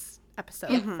dreading this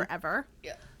episode forever.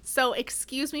 Yeah. So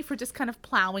excuse me for just kind of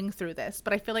plowing through this,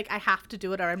 but I feel like I have to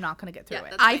do it or I'm not going to get through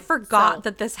it. I forgot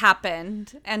that this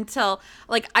happened until,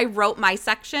 like, I wrote my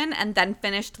section and then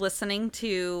finished listening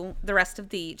to the rest of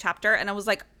the chapter, and I was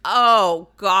like, oh,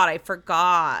 God, I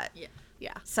forgot. Yeah.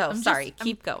 Yeah. So,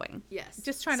 keep going. Yes.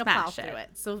 Just trying to plow through it.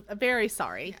 So, very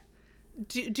sorry.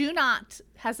 Yeah. Do not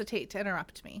hesitate to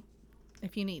interrupt me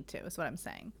if you need to, is what I'm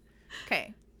saying.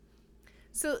 Okay.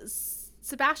 So,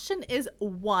 Sebastian is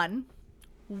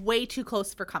way too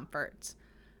close for comfort,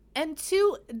 and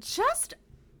two, just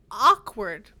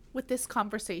awkward with this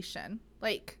conversation.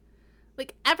 Like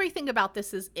everything about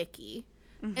this is icky.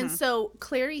 And so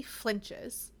Clary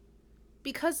flinches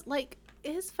because, like,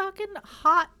 his fucking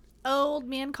hot old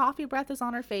man coffee breath is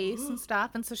on her face and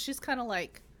stuff, and so she's kind of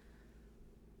like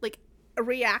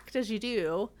react as you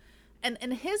do, and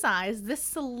in his eyes this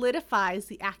solidifies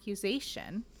the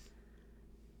accusation.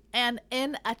 And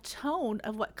in a tone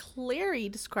of what Clary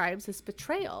describes as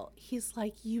betrayal, he's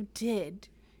like, you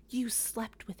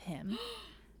slept with him.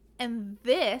 And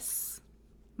this,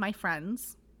 my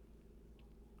friends,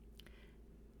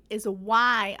 is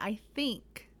why I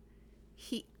think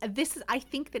I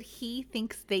think that he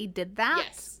thinks they did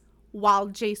that while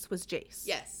Jace was Jace.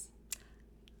 Yes.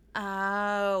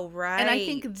 Oh, right. And I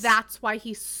think that's why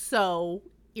he's so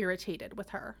irritated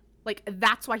with her. Like,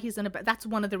 that's why that's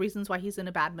one of the reasons why he's in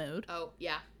a bad mood. Oh,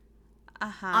 yeah.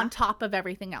 On top of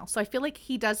everything else. So I feel like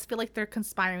he does feel like they're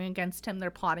conspiring against him. They're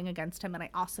plotting against him. And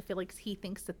I also feel like he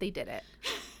thinks that they did it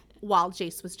while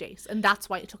Jace was Jace. And that's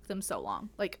why it took them so long.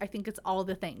 Like, I think it's all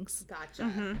the things.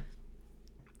 Gotcha.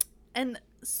 And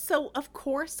so, of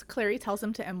course, Clary tells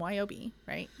him to MYOB,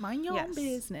 right? Mind your own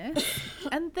business.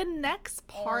 And the next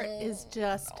part is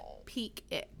just peak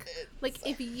ick. Like,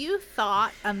 if you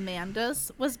thought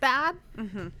Amanda's was bad.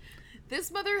 This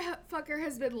motherfucker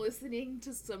has been listening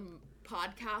to some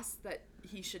podcasts that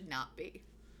he should not be.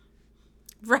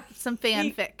 Right. Some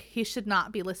fanfic he should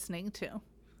not be listening to.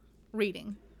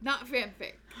 Reading. Not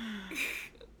fanfic.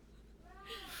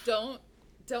 Don't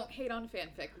hate on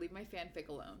fanfic. Leave my fanfic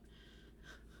alone.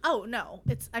 Oh, no.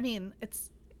 It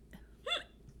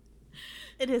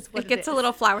is what It gets a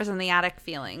little flowers in the attic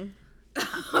feeling.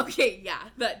 Okay, yeah,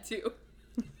 that too.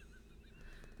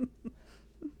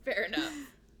 Fair enough.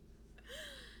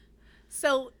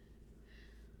 So,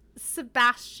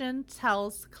 Sebastian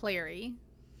tells Clary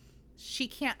she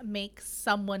can't make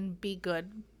someone be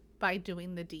good by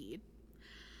doing the deed.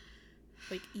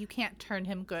 Like, you can't turn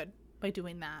him good by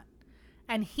doing that.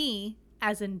 And he,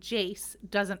 as in Jace,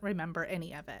 doesn't remember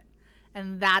any of it.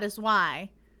 And that is why,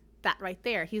 that right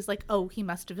there, he's like, oh, he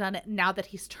must have done it. Now that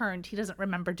he's turned, he doesn't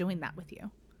remember doing that with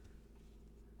you.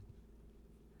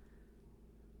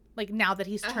 Like, now that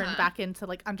he's turned back into,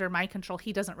 like, under my control,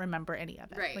 he doesn't remember any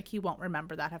of it. Right. Like, he won't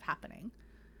remember that of happening.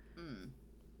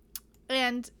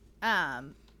 And,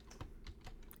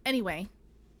 anyway,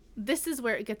 this is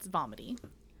where it gets vomity.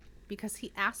 Because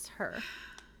he asked her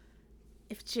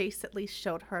if Jace at least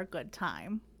showed her a good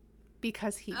time.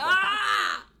 Because he would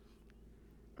have.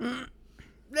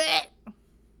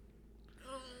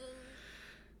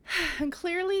 And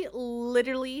clearly,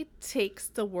 literally takes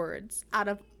the words out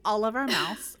of all of our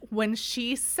mouths when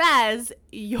she says,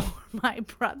 "You're my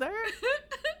brother."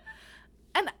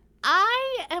 And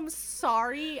I am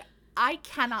sorry, I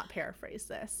cannot paraphrase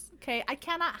this. Okay, I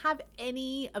cannot have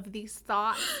any of these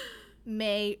thoughts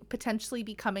may potentially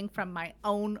be coming from my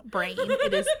own brain.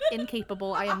 It is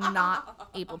incapable. I am not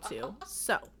able to.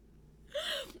 So,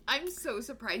 I'm so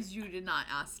surprised you did not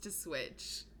ask to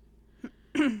switch.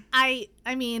 I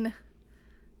mean,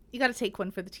 you got to take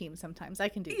one for the team sometimes. I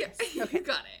can do this. Okay. You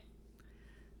got it.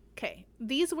 Okay.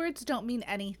 These words don't mean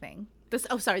anything. This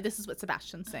is what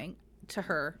Sebastian's saying to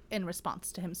her in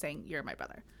response to him saying, "You're my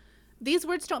brother." These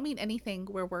words don't mean anything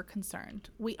where we're concerned.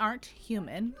 We aren't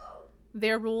human.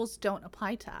 Their rules don't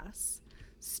apply to us.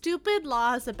 Stupid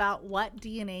laws about what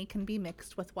DNA can be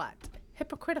mixed with what.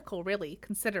 Hypocritical, really,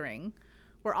 considering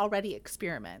we're already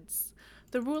experiments.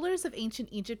 The rulers of ancient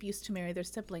Egypt used to marry their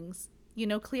siblings. You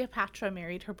know, Cleopatra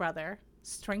married her brother.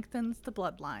 Strengthens the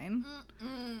bloodline.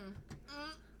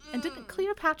 And didn't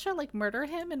Cleopatra, like, murder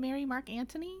him and marry Mark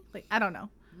Antony? Like, I don't know.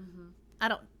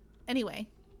 Anyway.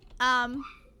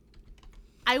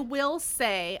 I will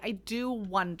say, I do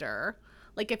wonder,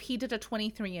 like, if he did a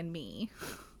 23andMe,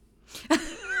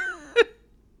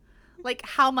 like,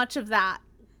 how much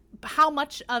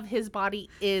of his body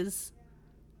is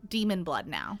demon blood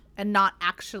now and not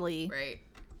actually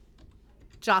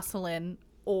Jocelyn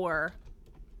or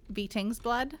Viting's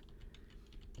blood.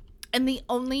 And the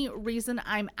only reason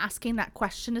I'm asking that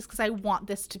question is because I want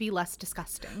this to be less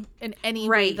disgusting in any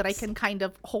way that I can kind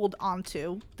of hold on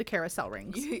to the carousel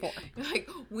rings for. Like,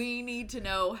 we need to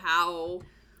know how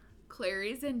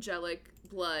Clary's angelic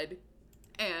blood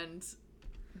and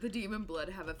the demon blood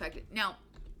have affected. Now,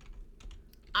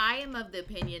 I am of the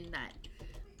opinion that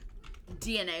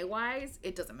DNA-wise,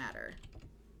 it doesn't matter.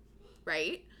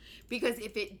 Right? Because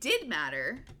if it did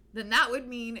matter, then that would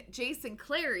mean Jace and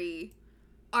Clary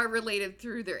are related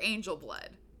through their angel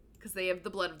blood. Because they have the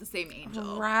blood of the same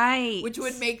angel. Right. Which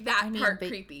would make that part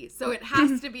creepy. So it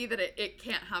has to be that it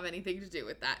can't have anything to do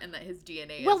with that and that his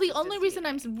DNA Well, the only reason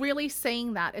I'm really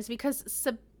saying that is because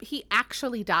he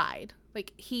actually died.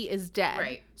 Like, he is dead.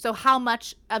 Right. So how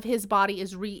much of his body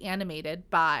is reanimated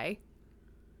by,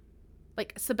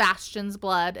 like, Sebastian's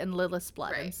blood and Lilith's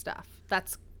blood and stuff?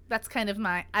 That's kind of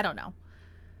my, I don't know.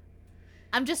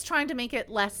 I'm just trying to make it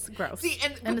less gross. See,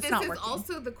 and it's this not is working.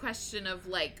 also the question of,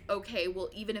 like, okay, well,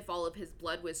 even if all of his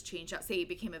blood was changed out, say he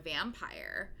became a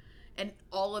vampire, and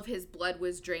all of his blood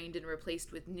was drained and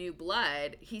replaced with new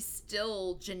blood, he's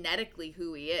still genetically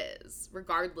who he is,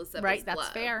 regardless of his blood. Right, that's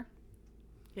fair.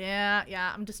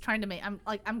 Yeah. I'm just trying to make,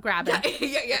 I'm grabbing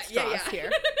straws here.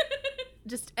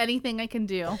 Just anything I can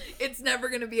do. It's never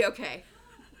going to be okay.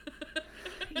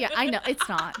 Yeah, I know. It's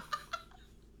not.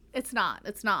 It's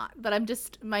not. But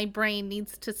my brain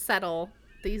needs to settle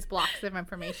these blocks of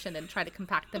information and try to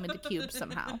compact them into cubes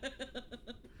somehow.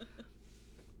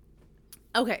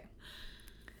 Okay.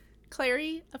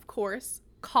 Clary, of course,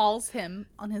 calls him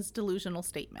on his delusional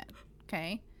statement.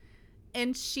 Okay.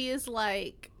 And she is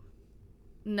like,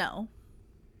 no,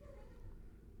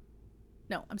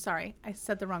 I'm sorry. I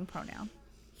said the wrong pronoun.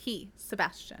 He,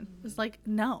 Sebastian, was like,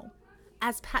 no,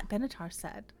 as Pat Benatar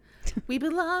said, we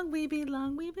belong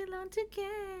together.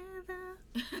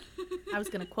 I was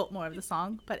going to quote more of the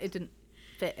song, but it didn't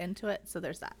fit into it, so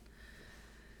there's that.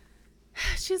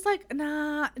 She's like,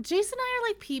 nah, Jace and I are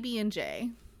like PB and J.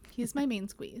 He's my main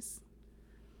squeeze.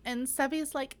 And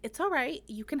Sevi's like, it's all right,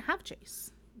 you can have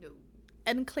Jace. No.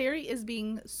 And Clary is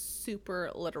being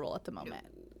super literal at the moment.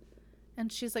 No.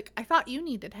 And she's like, I thought you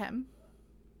needed him.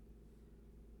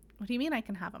 What do you mean I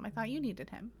can have him? I thought you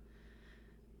needed him.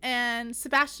 And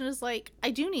Sebastian is like, I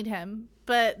do need him,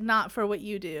 but not for what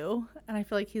you do. And I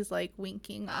feel like he's like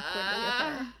winking awkwardly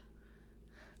at her.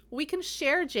 We can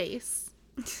share Jace,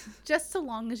 just so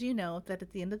long as you know that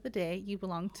at the end of the day, you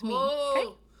belong to me.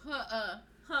 Oh,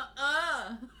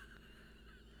 okay?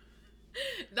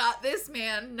 Not this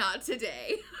man, not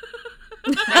today.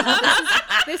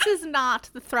 This is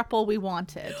not the throuple we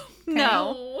wanted. Okay?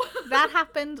 No. That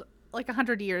happened like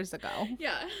 100 years ago.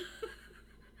 Yeah.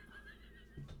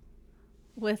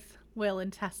 With Will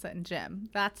and Tessa and Jim.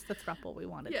 That's the throuple we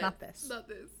wanted, not this. Not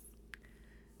this.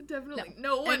 Definitely.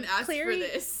 No one asked for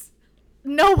this.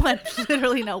 No one.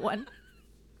 Literally no one.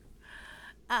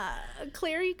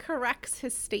 Clary corrects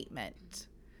his statement,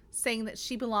 saying that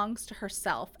she belongs to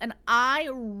herself. And I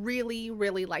really,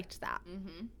 really liked that.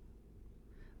 Mm-hmm.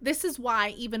 This is why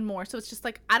even more. So it's just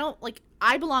like,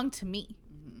 I belong to me.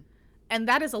 Mm-hmm. And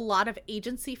that is a lot of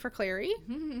agency for Clary,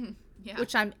 yeah.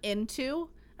 Which I'm into.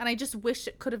 And I just wish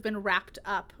it could have been wrapped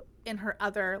up in her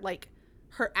other, like,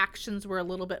 her actions were a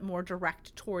little bit more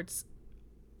direct towards,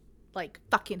 like,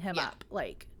 fucking him up.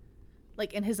 Like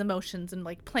in his emotions and,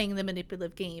 like, playing the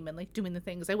manipulative game and, like, doing the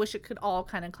things. I wish it could all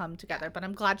kind of come together. But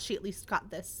I'm glad she at least got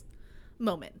this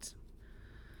moment.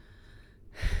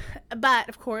 But,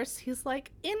 of course, he's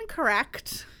like,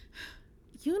 incorrect.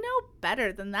 You know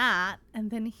better than that.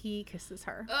 And then he kisses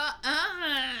her.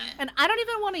 And I don't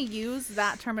even want to use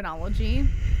that terminology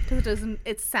because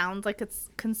it sounds like it's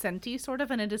consenty sort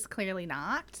of, and it is clearly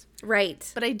not. Right.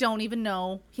 But I don't even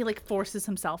know. He like forces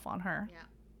himself on her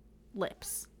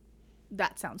lips.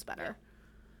 That sounds better.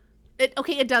 Yeah.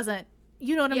 It doesn't.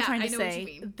 You know what I'm trying to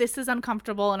say. This is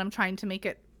uncomfortable and I'm trying to make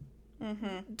it.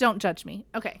 Mm-hmm. Don't judge me.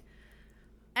 Okay.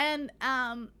 And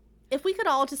if we could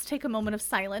all just take a moment of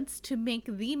silence to make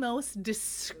the most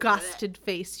disgusted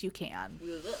face you can.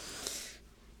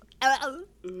 My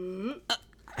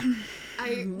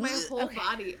whole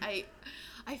body,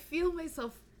 I feel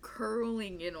myself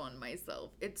curling in on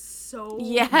myself. It's so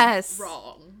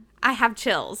wrong. I have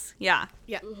chills. Yeah.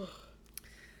 Yeah. Ugh.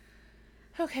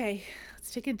 Okay.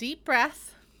 Let's take a deep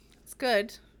breath. It's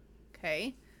good.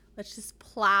 Okay. Let's just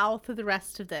plow through the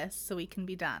rest of this so we can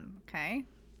be done. Okay.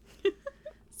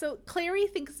 So Clary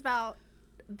thinks about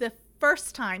the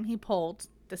first time he pulled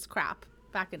this crap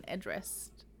back in Idris,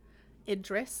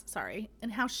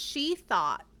 and how she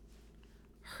thought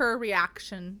her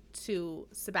reaction to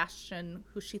Sebastian,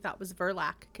 who she thought was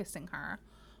Verlac kissing her,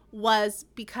 was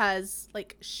because,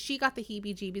 like, she got the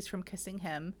heebie-jeebies from kissing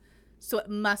him, so it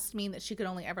must mean that she could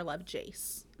only ever love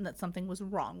Jace, and that something was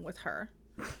wrong with her.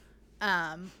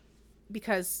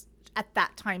 Because at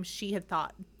that time she had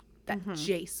thought that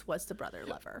Jace was the brother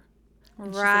lover.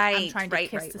 And right. Like, I'm trying to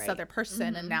kiss this other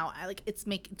person, and now it's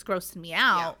grossing me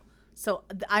out. So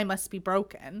I must be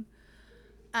broken.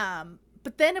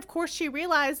 But then, of course, she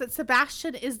realized that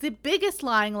Sebastian is the biggest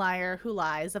lying liar who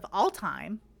lies of all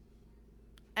time.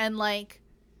 And, like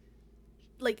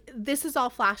this is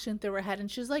all flashing through her head. And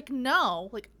she's like, no,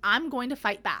 like, I'm going to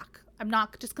fight back. I'm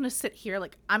not just going to sit here.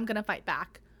 Like, I'm going to fight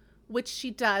back. Which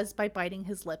she does by biting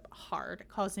his lip hard,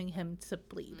 causing him to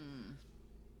bleed.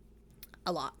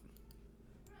 A lot.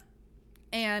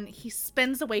 And he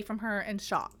spins away from her in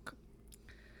shock.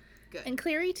 Good. And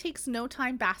Clary takes no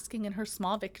time basking in her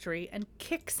small victory and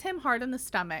kicks him hard in the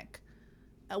stomach,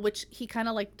 which he kind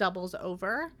of like doubles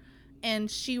over. And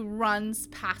she runs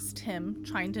past him,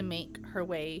 trying to make her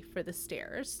way for the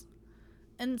stairs.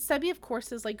 And Sebi, of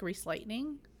course, is like grease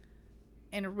lightning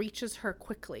and reaches her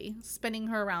quickly, spinning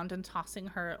her around and tossing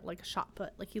her like a shot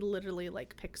put. Like, he literally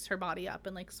like picks her body up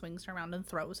and like swings her around and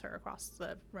throws her across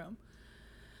the room.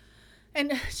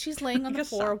 And she's laying on the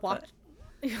floor watching.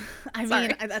 I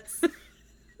mean, that's...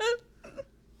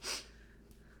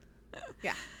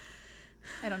 Yeah.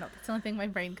 I don't know. That's the only thing my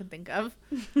brain could think of.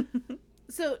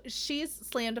 So she's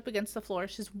slammed up against the floor.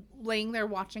 She's laying there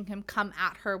watching him come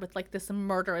at her with like this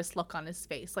murderous look on his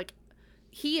face. Like,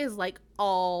 he is like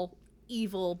all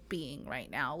evil being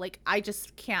right now. Like, I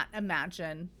just can't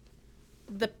imagine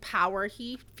the power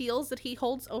he feels that he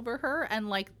holds over her. And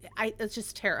like, it's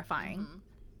just terrifying.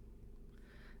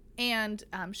 And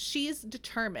she's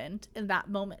determined in that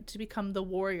moment to become the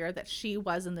warrior that she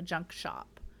was in the junk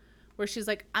shop, where she's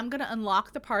like, I'm going to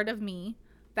unlock the part of me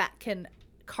that can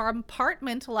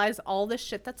compartmentalize all this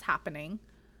shit that's happening.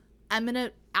 I'm going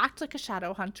to act like a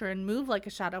shadow hunter and move like a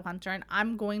shadow hunter, and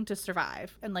I'm going to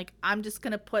survive. And like, I'm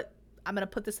going to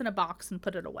put this in a box and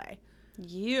put it away.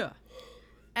 Yeah.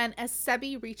 And as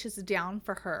Sebi reaches down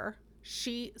for her,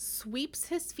 she sweeps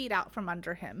his feet out from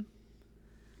under him.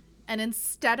 And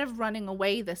instead of running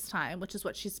away this time, which is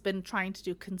what she's been trying to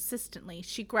do consistently,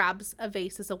 she grabs a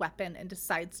vase as a weapon and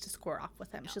decides to square off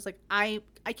with him. She's like, I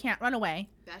can't run away.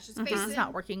 That's just This is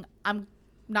not working. I'm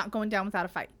not going down without a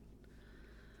fight.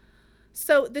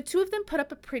 So the two of them put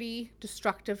up a pretty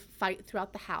destructive fight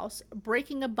throughout the house,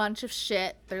 breaking a bunch of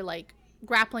shit. They're like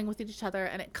grappling with each other,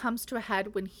 and it comes to a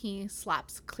head when he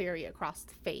slaps Clary across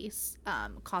the face,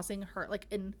 causing her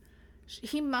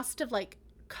he must have like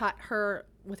cut her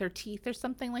with her teeth or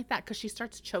something like that, because she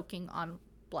starts choking on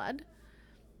blood,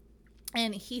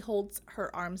 and he holds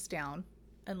her arms down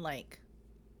and like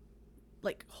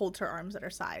holds her arms at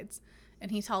her sides, and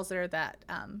he tells her that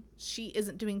she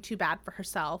isn't doing too bad for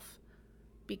herself,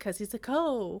 because he's like,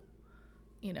 oh,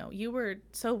 you know, you were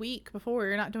so weak before,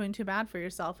 you're not doing too bad for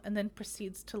yourself, and then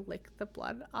proceeds to lick the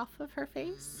blood off of her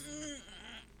face.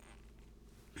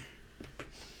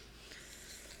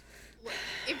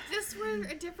 If this were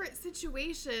a different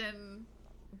situation,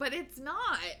 but it's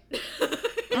not.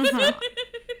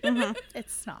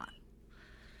 It's not.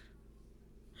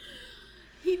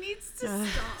 He needs to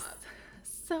stop.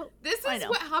 So This is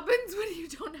what happens when you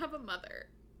don't have a mother.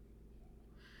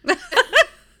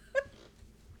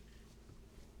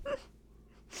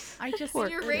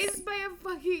 You're raised by a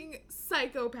fucking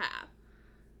psychopath.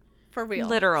 For real.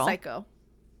 Literal. Psycho.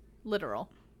 Literal.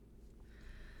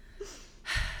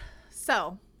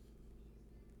 So,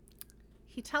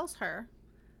 he tells her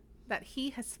that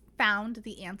he has found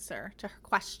the answer to her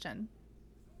question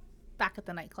back at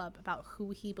the nightclub about who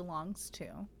he belongs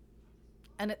to.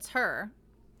 And it's her.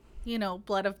 You know,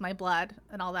 blood of my blood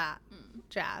and all that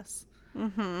jazz.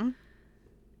 Mm-hmm.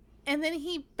 And then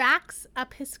he backs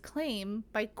up his claim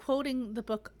by quoting the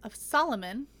Book of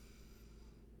Solomon,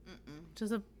 which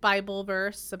is a Bible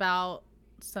verse about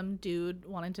some dude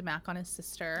wanting to mack on his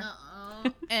sister.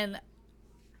 And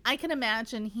I can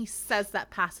imagine he says that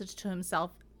passage to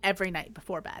himself every night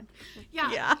before bed.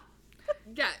 Yeah.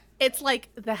 It's like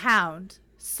the Hound,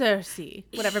 Cersei,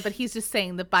 whatever, but he's just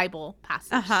saying the Bible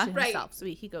passage to himself. Right. So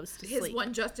he goes to His sleep.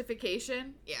 one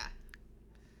justification. Yeah.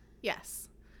 Yes.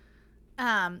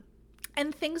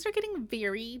 And things are getting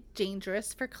very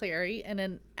dangerous for Clary in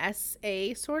an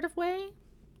SA sort of way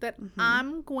that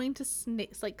I'm going to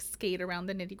skate around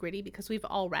the nitty gritty because we've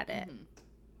all read it.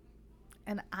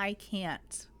 And I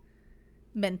can't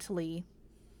mentally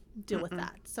deal with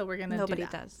that. So we're going to do that. Nobody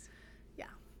does. Yeah.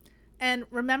 And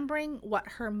remembering what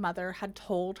her mother had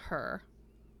told her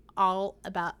all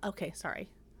about,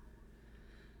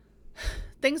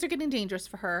 things are getting dangerous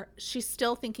for her. She's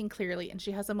still thinking clearly, and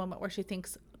she has a moment where she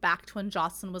thinks back to when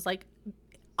Jocelyn was like,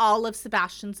 all of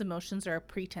Sebastian's emotions are a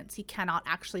pretense. He cannot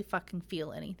actually fucking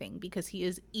feel anything because he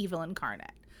is evil incarnate.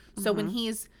 So when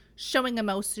he's showing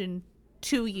emotion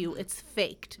to you, it's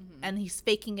faked. And he's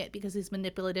faking it because he's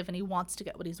manipulative and he wants to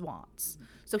get what he wants.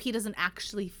 So he doesn't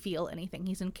actually feel anything.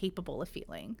 He's incapable of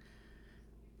feeling.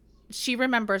 She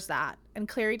remembers that, and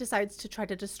Clary decides to try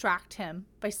to distract him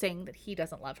by saying that he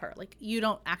doesn't love her. Like, you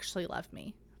don't actually love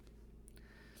me.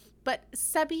 But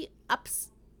Sebi ups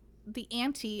the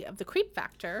ante of the creep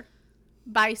factor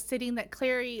by stating that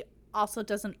Clary also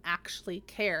doesn't actually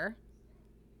care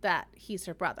that he's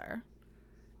her brother.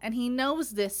 And he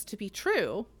knows this to be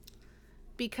true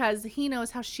because he knows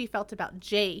how she felt about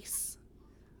Jace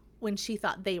when she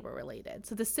thought they were related.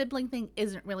 So the sibling thing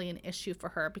isn't really an issue for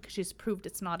her because she's proved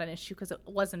it's not an issue because it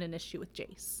wasn't an issue with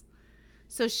Jace.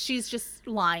 So she's just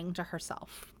lying to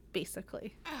herself,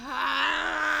 basically.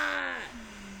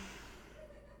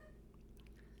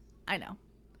 I know.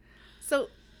 So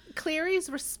Clary's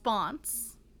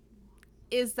response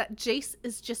is that Jace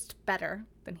is just better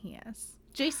than he is.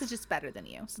 Jace is just better than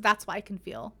you. So that's why I can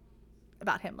feel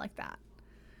about him like that.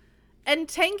 And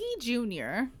Tangy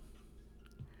Jr.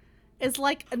 is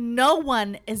like, no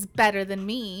one is better than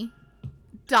me, ...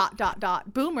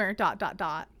 boomer, ...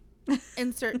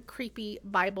 Insert creepy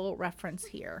Bible reference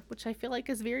here, which I feel like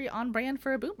is very on brand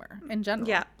for a boomer in general.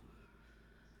 Yeah.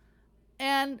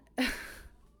 And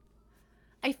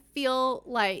I feel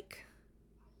like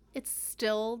it's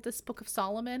still this Book of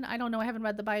Solomon. I don't know. I haven't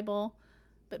read the Bible.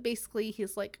 But basically,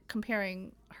 he's like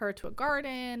comparing her to a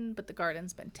garden, but the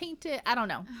garden's been tainted. I don't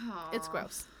know. It's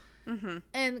gross.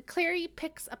 And Clary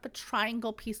picks up a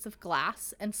triangle piece of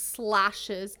glass and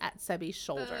slashes at Sebi's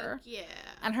shoulder. Yeah.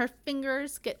 And her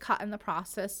fingers get caught in the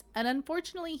process. And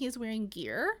unfortunately, he's wearing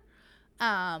gear,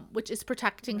 which is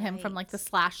protecting him from like the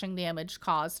slashing damage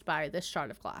caused by this shard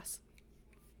of glass.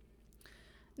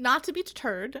 Not to be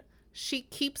deterred, she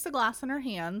keeps the glass in her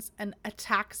hands and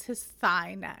attacks his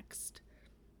thigh next.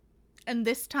 And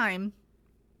this time,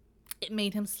 it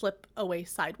made him slip away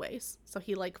sideways. So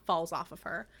he like falls off of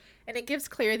her. And it gives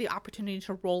Claire the opportunity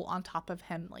to roll on top of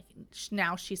him. Like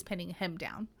now she's pinning him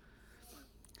down.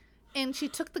 And she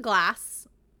took the glass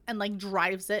and like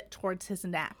drives it towards his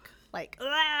neck. Like,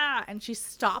 ah! And she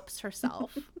stops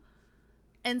herself.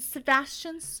 And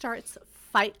Sebastian starts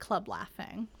Fight Club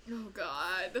laughing. Oh,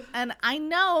 God. And I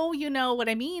know you know what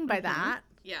I mean by that.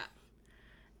 Yeah.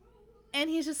 And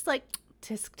he's just like,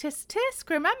 tisk, tisk, tisk.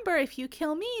 Remember, if you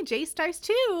kill me, Jace dies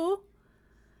too.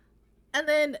 And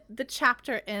then the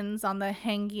chapter ends on the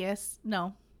hangiest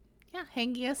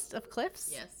of cliffs.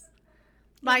 Yes.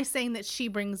 By saying that she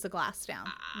brings the glass down.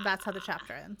 That's how the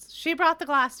chapter ends. She brought the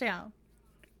glass down.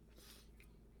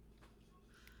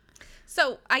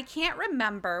 So I can't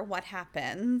remember what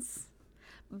happens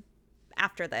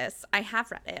after this. I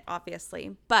have read it,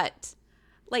 obviously. But,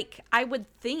 like, I would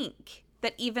think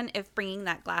that even if bringing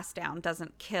that glass down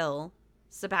doesn't kill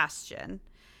Sebastian,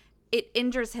 it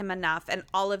injures him enough and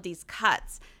all of these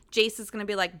cuts, Jace is going to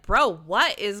be like, bro,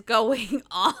 what is going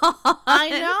on? I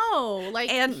know. Like,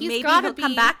 and he's maybe gotta he'll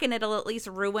come back and it'll at least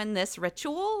ruin this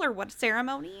ritual or what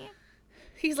ceremony?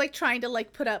 He's like trying to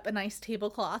like put up a nice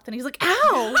tablecloth and he's like,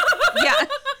 ow! Yeah,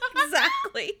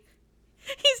 exactly.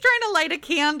 He's trying to light a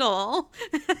candle.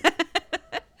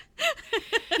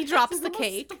 He drops the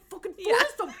cake. The fucking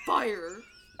forest on fire.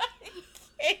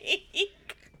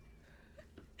 Cake.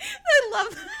 I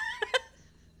love that.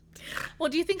 Well,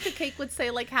 do you think the cake would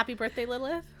say like "Happy Birthday,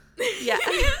 Lilith"? Yeah.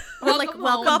 Or like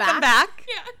 "Welcome back"?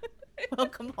 Yeah.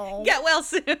 Welcome home. Get well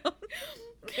soon.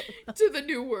 To the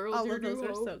new world. All your of those new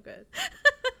are home. so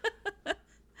good.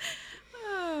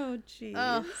 Oh, jeez.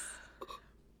 Oh.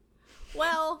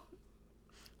 Well,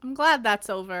 I'm glad that's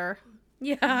over.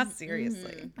 Yeah,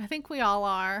 seriously. I think we all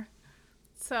are.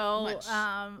 So Much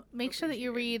make sure that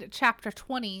you read chapter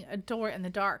 20, A Door in the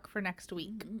Dark, for next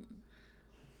week.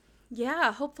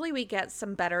 Yeah, hopefully we get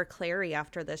some better Clary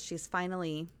after this. She's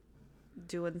finally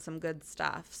doing some good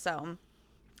stuff. So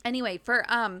anyway, for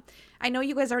I know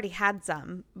you guys already had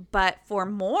some, but for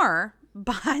more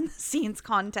behind the scenes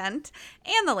content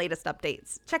and the latest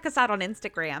updates, check us out on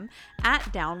Instagram at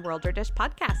Downworlder Dish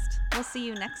Podcast. We'll see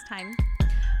you next time.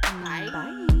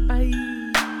 Bye. Bye.